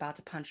as she's about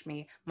to punch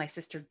me, my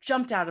sister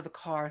jumped out of the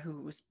car,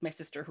 my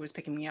sister who was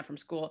picking me up from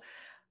school,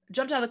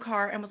 jumped out of the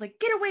car and was like,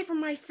 "Get away from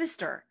my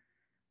sister."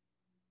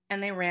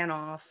 And they ran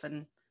off,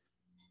 and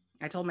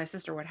I told my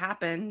sister what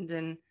happened,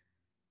 and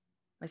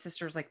my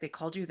sister was like, "They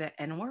called you the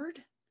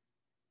N-word?"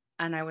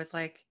 And I was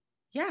like,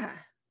 "Yeah."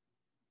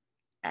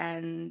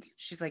 And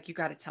she's like, "You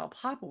got to tell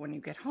Papa when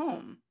you get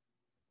home."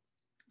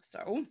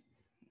 So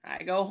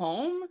I go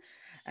home,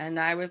 and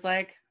I was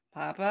like,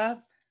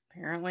 "Papa,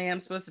 apparently I'm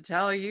supposed to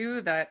tell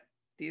you that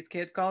these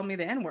kids called me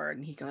the N-word."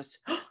 And he goes,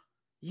 "Oh,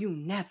 you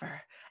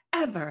never,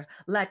 ever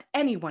let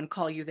anyone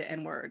call you the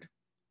N-word."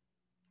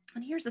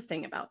 And here's the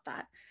thing about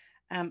that.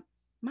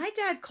 My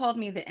dad called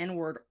me the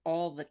N-word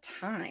all the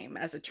time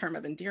as a term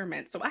of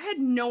endearment. So I had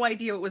no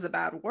idea it was a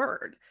bad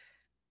word.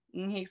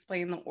 And he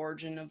explained the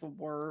origin of the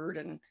word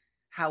and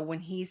how when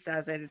he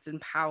says it, it's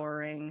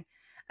empowering,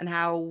 and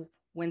how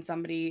when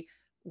somebody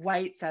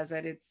white says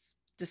it, it's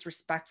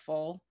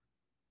disrespectful.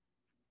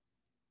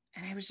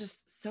 And I was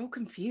just so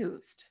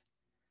confused.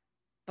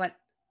 But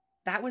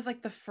that was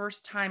like the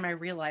first time I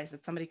realized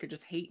that somebody could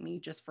just hate me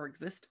just for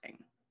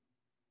existing.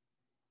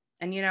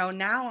 And,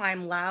 now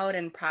I'm loud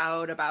and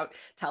proud about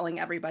telling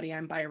everybody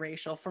I'm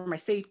biracial for my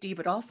safety,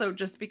 but also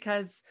just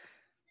because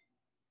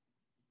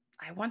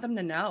I want them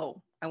to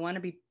know. I want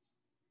to be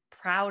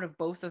proud of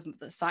both of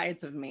the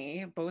sides of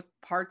me, both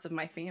parts of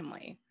my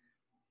family.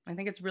 I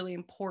think it's really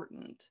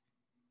important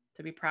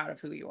to be proud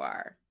of who you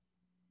are.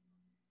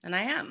 And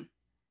I am.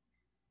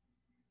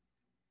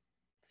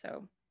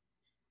 So,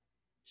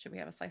 should we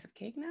have a slice of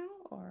cake now,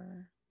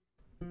 or?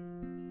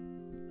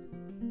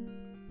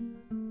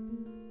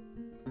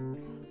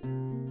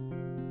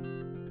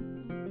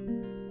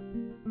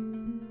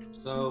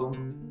 So,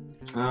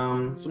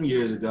 some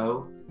years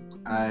ago,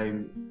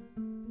 I'm,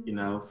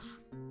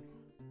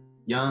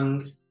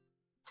 young,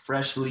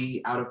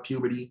 freshly out of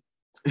puberty,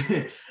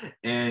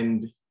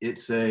 and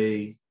it's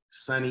a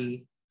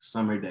sunny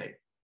summer day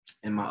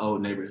in my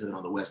old neighborhood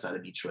on the west side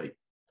of Detroit.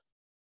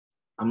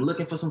 I'm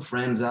looking for some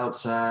friends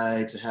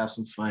outside to have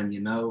some fun,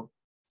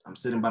 I'm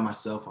sitting by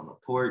myself on the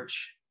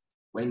porch,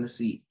 waiting to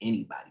see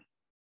anybody.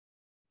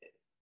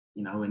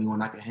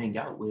 Anyone I can hang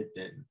out with,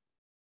 and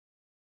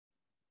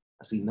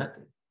I see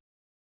nothing.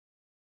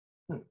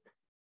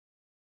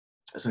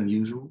 That's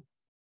unusual.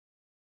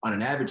 On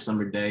an average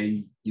summer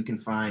day, you can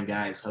find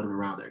guys huddled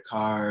around their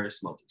cars,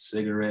 smoking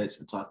cigarettes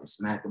and talking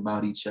smack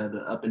about each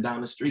other up and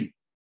down the street.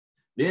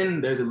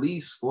 Then there's at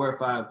least 4 or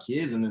 5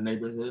 kids in the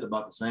neighborhood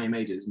about the same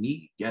age as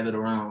me, gathered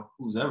around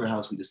whosever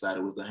house we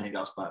decided was the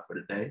hangout spot for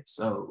the day.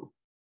 So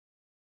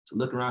to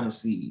look around and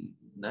see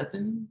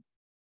nothing,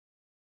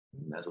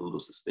 that's a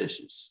little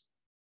suspicious.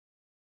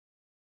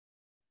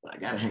 But I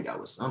gotta hang out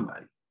with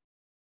somebody.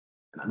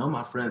 And I know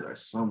my friends are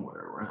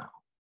somewhere around.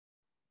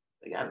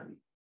 They gotta be.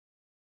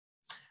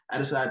 I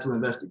decided to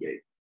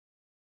investigate.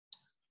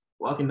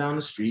 Walking down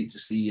the street to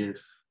see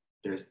if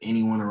there's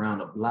anyone around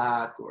the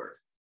block or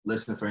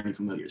listen for any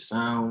familiar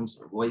sounds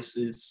or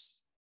voices.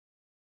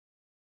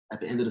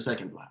 At the end of the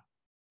second block,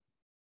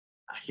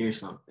 I hear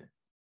something.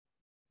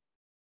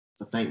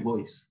 It's a faint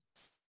voice.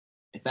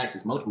 In fact,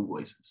 it's multiple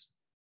voices.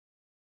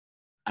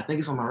 I think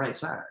it's on my right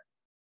side.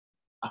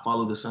 I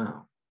follow the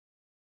sound.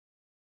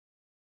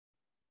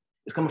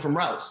 It's coming from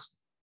Ralph.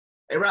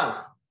 "Hey,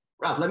 Ralph,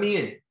 let me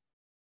in."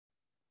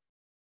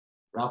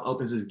 Ralph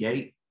opens his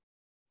gate,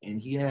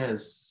 and he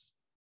has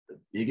the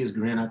biggest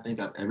grin I think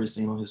I've ever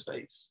seen on his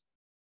face.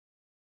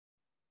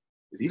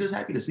 Is he just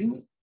happy to see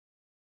me?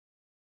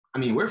 I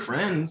mean, we're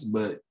friends,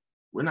 but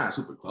we're not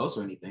super close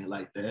or anything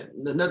like that.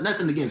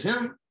 Nothing against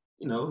him.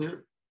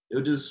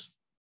 He'll just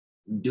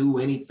do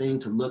anything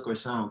to look or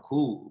sound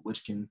cool,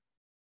 which can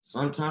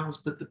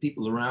sometimes put the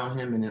people around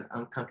him in an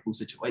uncomfortable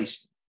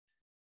situation.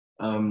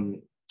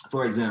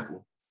 For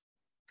example,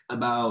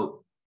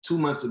 about 2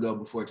 months ago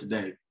before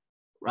today,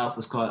 Ralph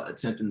was caught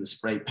attempting to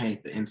spray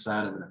paint the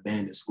inside of an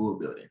abandoned school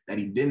building that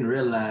he didn't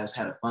realize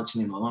had a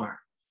functioning alarm,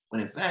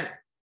 when in fact,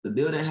 the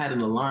building had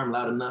an alarm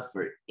loud enough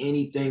for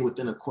anything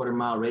within a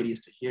quarter-mile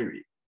radius to hear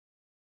it.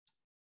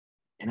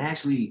 And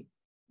actually,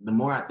 the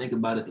more I think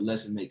about it, the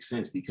less it makes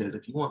sense, because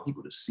if you want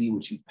people to see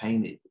what you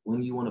painted,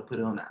 when you want to put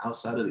it on the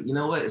outside of it, you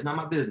know what? It's not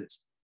my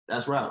business.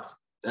 That's Ralph.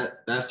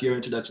 That's your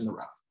introduction to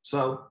Ralph.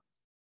 So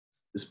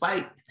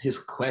despite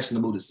his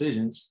questionable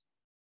decisions,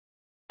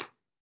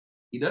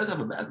 he does have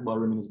a basketball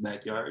rim in his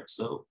backyard,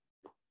 so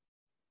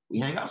we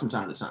hang out from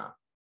time to time.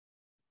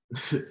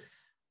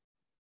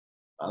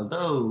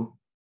 Although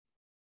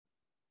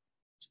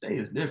today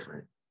is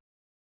different.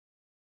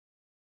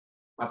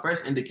 My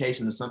first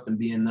indication of something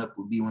being up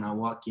would be when I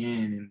walk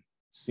in and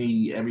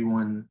see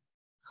everyone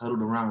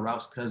huddled around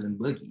Ralph's cousin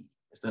Boogie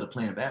instead of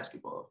playing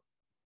basketball.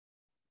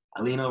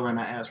 I lean over and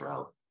I ask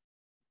Ralph,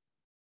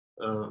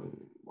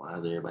 why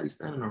is everybody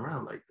standing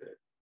around like that?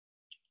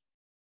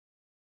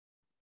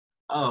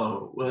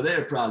 Oh, well,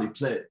 they're probably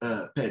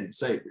petting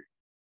Saber.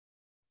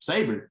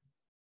 Saber?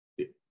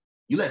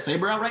 You let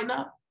Saber out right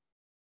now?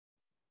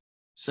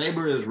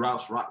 Saber is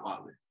Ralph's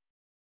Rottweiler.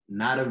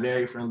 Not a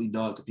very friendly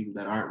dog to people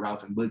that aren't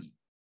Ralph and Boogie.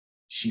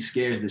 She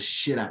scares the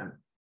shit out of him,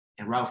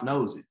 and Ralph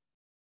knows it.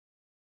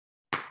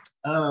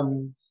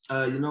 You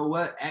know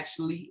what?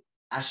 Actually,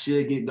 I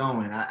should get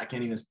going. I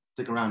can't even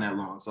stick around that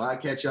long, so I'll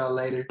catch y'all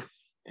later.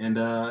 And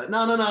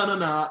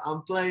no.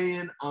 I'm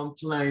playing,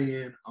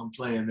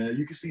 man.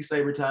 You can see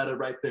Saber tied up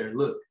right there.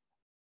 Look.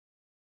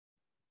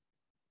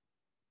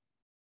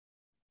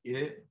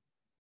 Yeah,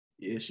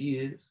 she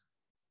is.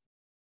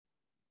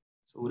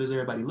 So what is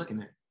everybody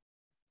looking at?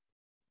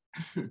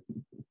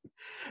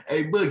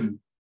 Hey, Boogie,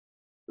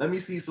 let me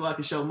see so I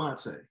can show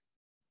Monte.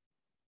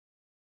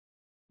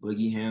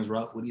 Boogie hands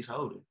Ralph what he's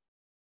holding.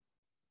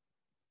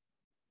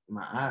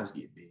 My eyes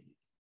get big.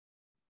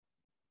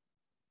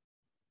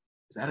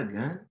 Is that a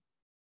gun?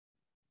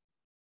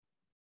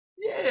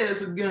 Yeah,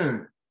 it's a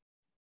gun.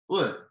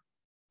 What?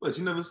 What,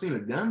 you never seen a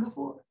gun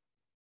before?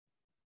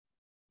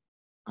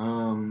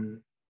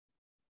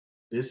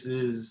 This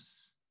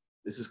is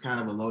kind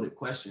of a loaded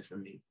question for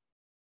me.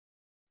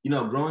 You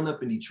know, growing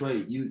up in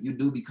Detroit, you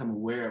do become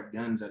aware of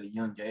guns at a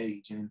young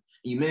age, and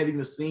you may have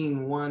even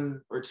seen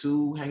one or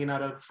two hanging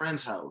out at a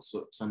friend's house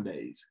some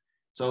days.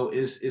 So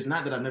it's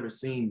not that I've never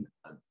seen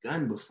a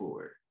gun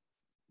before,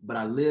 but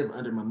I live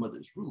under my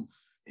mother's roof,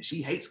 and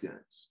she hates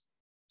guns.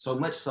 So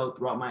much so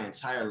throughout my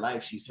entire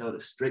life, she's held a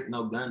strict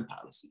no gun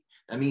policy.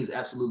 That means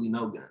absolutely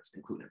no guns,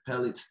 including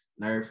pellets,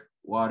 Nerf,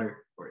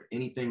 water, or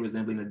anything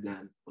resembling a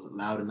gun was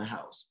allowed in the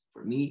house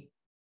for me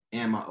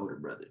and my older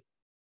brother.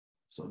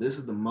 So this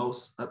is the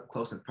most up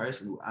close and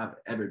personal I've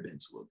ever been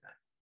to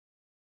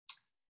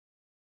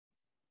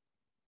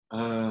a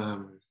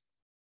gun.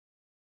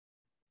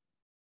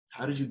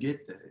 How did you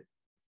get that?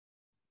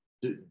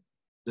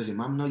 Does your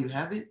mom know you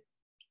have it?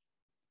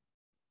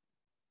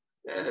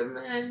 Yeah,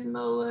 man, you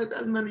know what?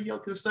 That's none of your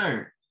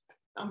concern.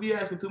 Don't be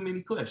asking too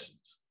many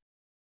questions.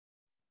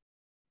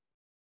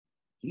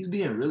 He's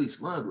being really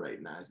smug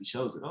right now as he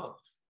shows it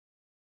off.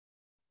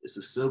 It's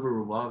a silver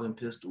revolving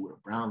pistol with a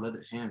brown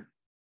leather handle.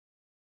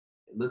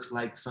 It looks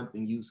like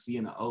something you see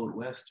in an old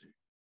Western.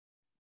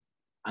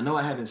 I know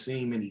I haven't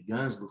seen many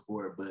guns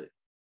before, but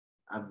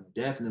I've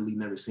definitely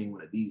never seen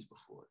one of these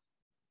before.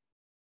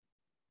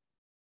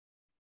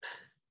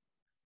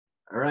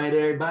 All right,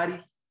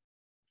 everybody,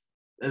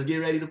 let's get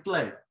ready to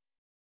play.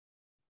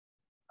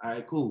 All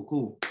right, cool.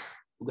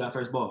 Who got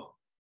first ball?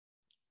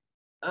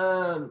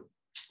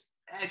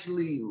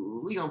 Actually,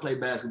 we gonna play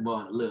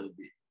basketball in a little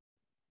bit.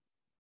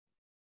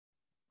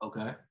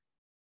 Okay.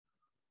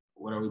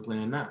 What are we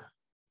playing now?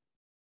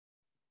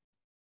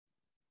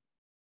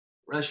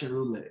 Russian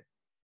roulette.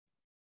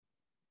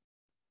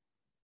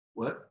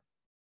 What?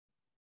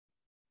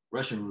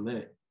 Russian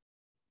roulette.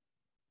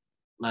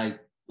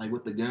 Like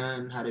with the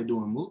gun, how they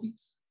do in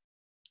movies?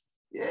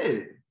 Yeah.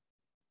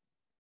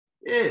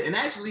 Yeah, and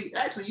actually,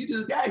 you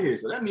just got here,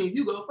 so that means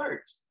you go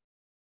first.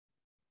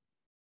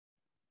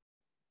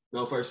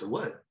 Go first for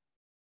what?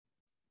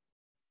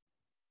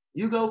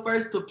 You go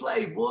first to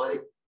play, boy.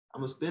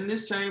 I'm gonna spin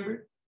this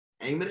chamber,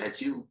 aim it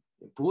at you,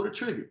 and pull the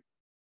trigger.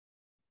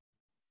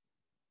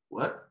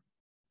 What?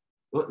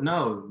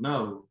 No,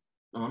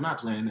 I'm not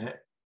playing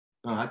that.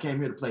 No, I came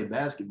here to play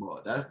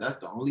basketball. That's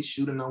the only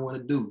shooting I want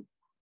to do.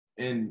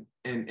 And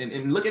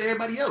look at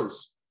everybody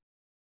else.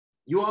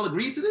 You all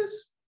agree to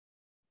this?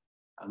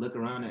 I look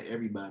around at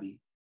everybody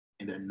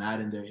and they're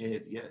nodding their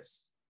heads,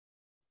 yes.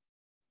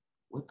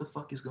 What the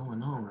fuck is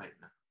going on right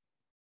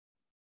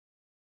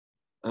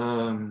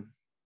now?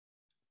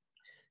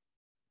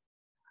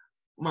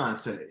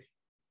 Monte,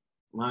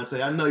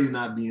 I know you're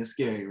not being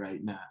scary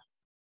right now.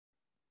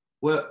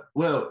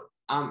 Well,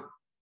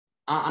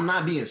 I'm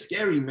not being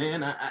scary,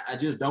 man. I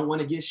just don't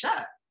want to get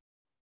shot.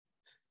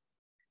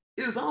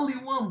 There's only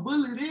one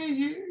bullet in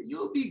here.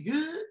 You'll be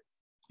good.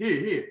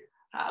 Here.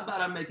 How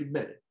about I make it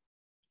better?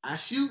 I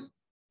shoot.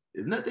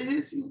 If nothing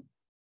hits you,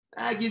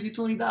 I give you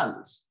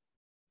 $20.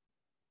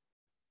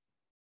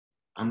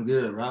 I'm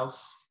good,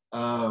 Ralph.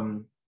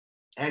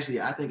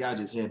 Actually, I think I'll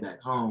just head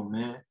back home,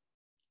 man.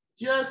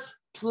 Just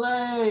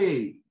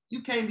play.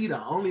 You can't be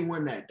the only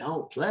one that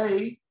don't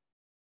play.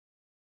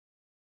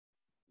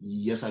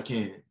 Yes, I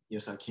can.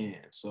 Yes, I can.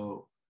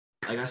 So,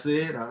 like I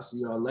said, I'll see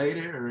y'all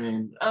later.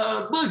 And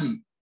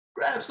Boogie,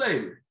 grab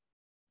Saber.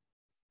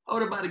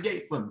 Hold her by the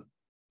gate for me.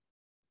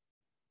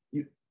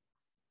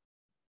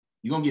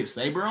 You gonna get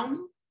Saber on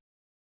me?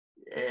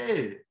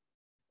 Yeah.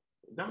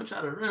 Don't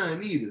try to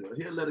run either.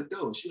 He'll let her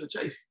go. She'll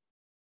chase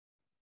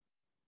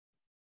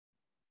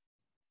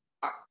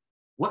you.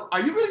 What?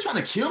 Are you really trying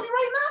to kill me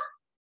right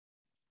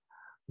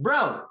now?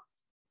 Bro,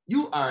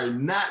 you are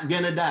not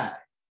gonna die.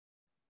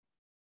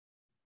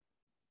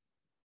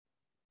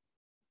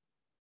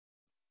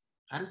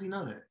 How does he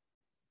know that?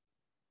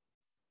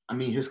 I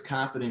mean, his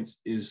confidence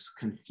is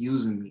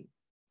confusing me,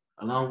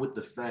 along with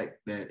the fact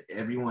that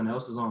everyone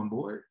else is on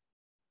board.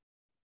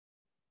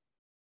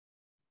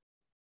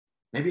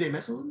 Maybe they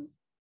messing with me?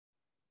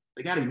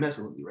 They gotta be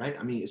messing with me, right?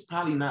 I mean, it's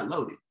probably not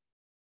loaded.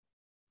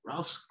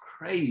 Ralph's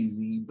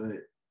crazy, but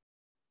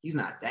he's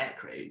not that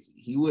crazy.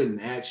 He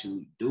wouldn't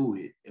actually do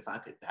it if I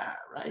could die,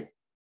 right?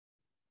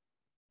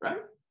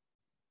 Right?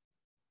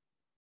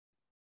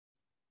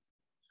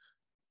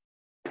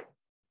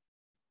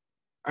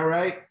 All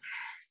right.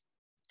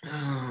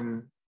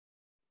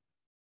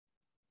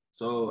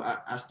 So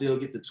I still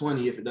get the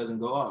 20 if it doesn't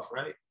go off,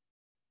 right?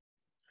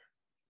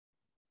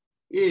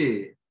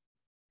 Yeah.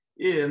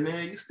 Yeah,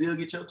 man, you still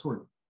get your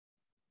 20.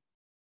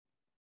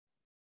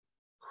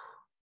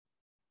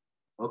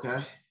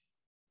 Okay.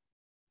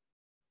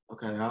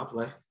 Okay, I'll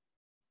play.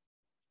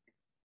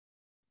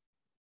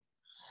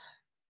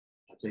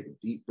 I take a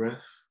deep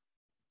breath.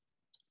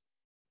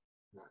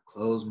 And I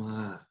close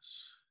my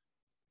eyes.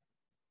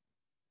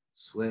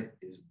 Sweat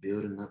is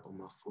building up on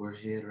my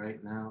forehead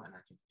right now, and I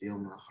can feel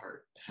my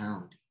heart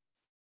pounding.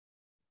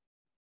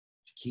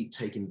 I keep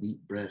taking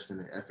deep breaths in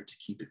an effort to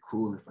keep it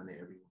cool in front of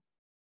everyone.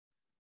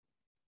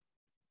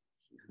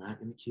 He's not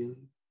gonna kill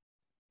you.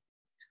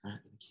 He's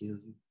not gonna kill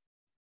you.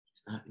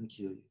 He's not gonna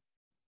kill you.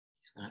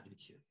 He's not gonna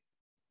kill you.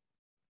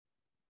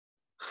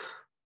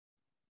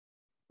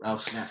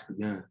 Ralph snaps the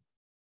gun.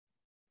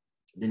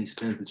 Then he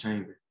spins the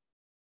chamber.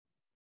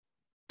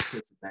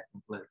 Puts it back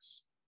in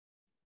place.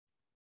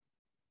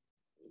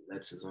 He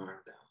lets his arm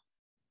down.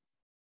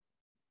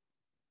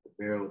 The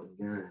barrel of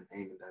the gun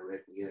aiming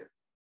directly at me.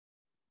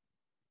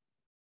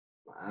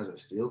 My eyes are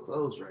still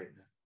closed right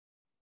now,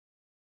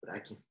 but I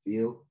can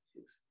feel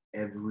his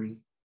every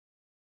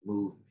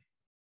movement.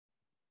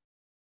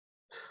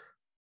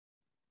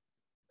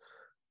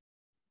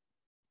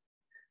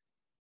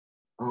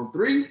 On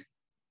 3,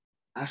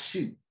 I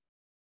shoot.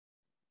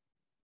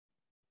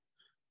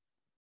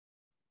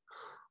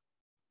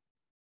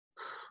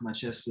 My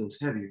chest feels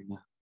heavier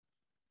now.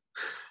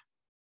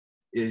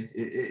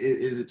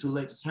 Is it too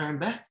late to turn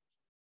back?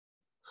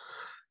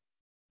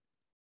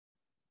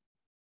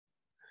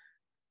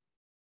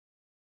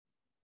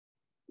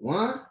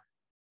 One,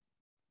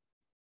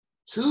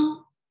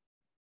 2,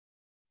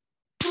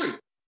 3.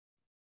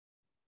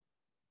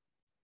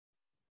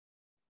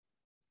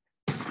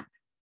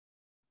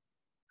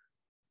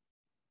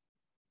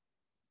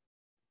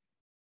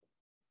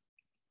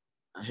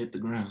 I hit the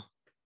ground.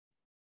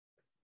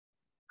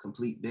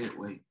 Complete dead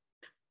weight.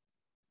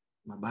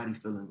 My body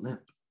feeling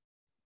limp.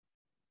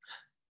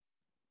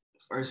 The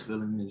first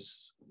feeling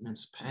is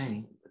immense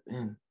pain, but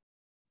then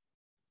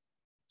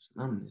it's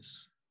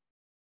numbness.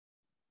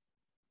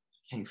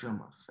 I can't feel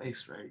my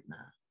face right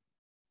now.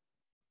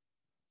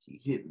 He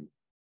hit me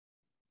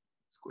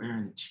square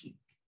in the cheek.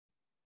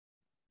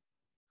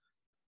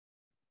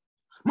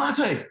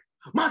 Monte,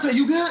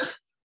 you good?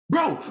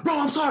 Bro,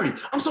 I'm sorry.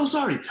 I'm so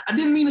sorry. I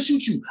didn't mean to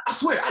shoot you. I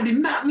swear, I did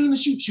not mean to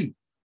shoot you.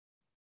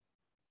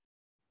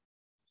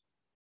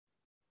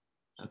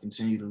 I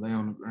continue to lay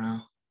on the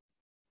ground.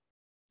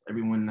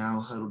 Everyone now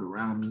huddled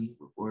around me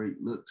with worried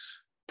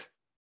looks.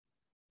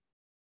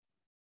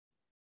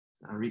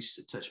 I reached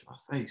to touch my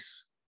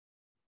face.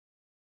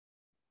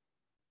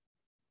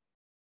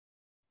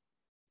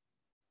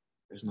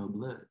 There's no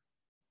blood.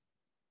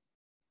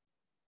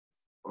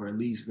 Or at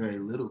least very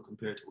little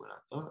compared to what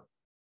I thought.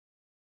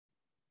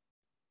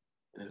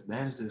 And as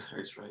bad as this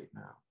hurts right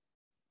now,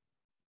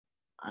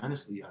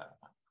 honestly, I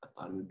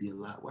thought it would be a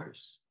lot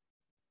worse.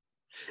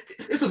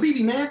 It's a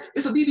BB, man.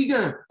 It's a BB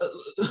gun.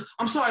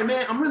 I'm sorry,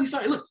 man. I'm really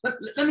sorry. Look,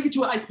 let me get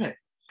you an ice pack.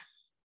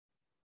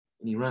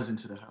 And he runs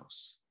into the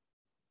house.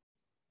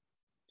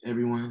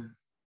 Everyone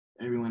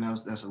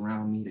else that's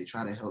around me, they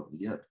try to help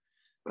me up,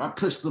 but I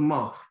push them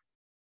off.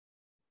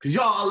 Because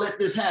y'all let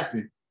this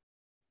happen.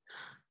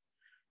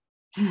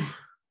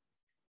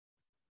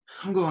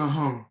 I'm going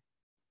home.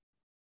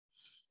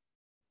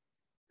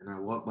 And I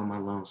walk by my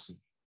lonesome.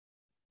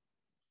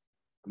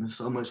 I'm in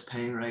so much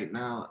pain right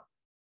now.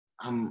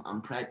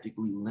 I'm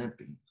practically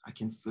limping. I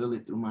can feel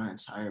it through my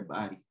entire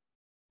body.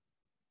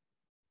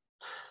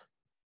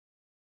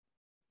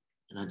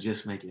 And I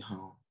just make it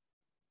home.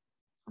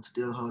 I'm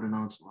still holding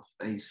on to my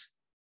face.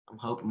 I'm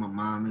hoping my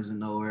mom isn't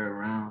nowhere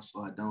around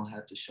so I don't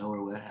have to show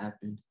her what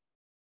happened.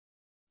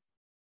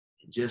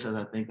 just as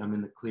I think I'm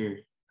in the clear,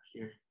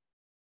 here.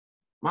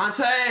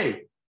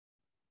 Monte!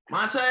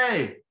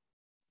 Monte!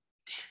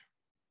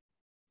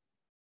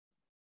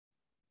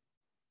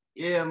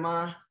 Yeah,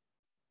 man.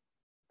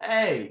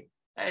 Hey,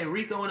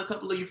 Rico and a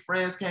couple of your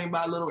friends came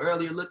by a little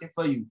earlier looking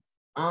for you.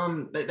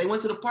 They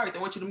went to the park. They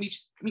want you to meet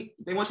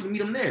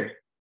them there.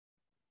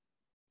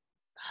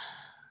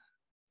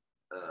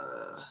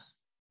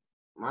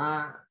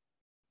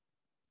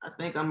 I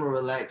think I'm gonna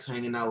relax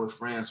hanging out with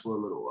friends for a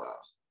little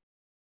while.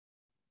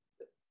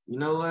 You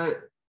know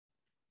what?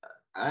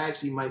 I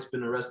actually might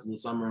spend the rest of the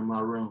summer in my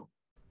room.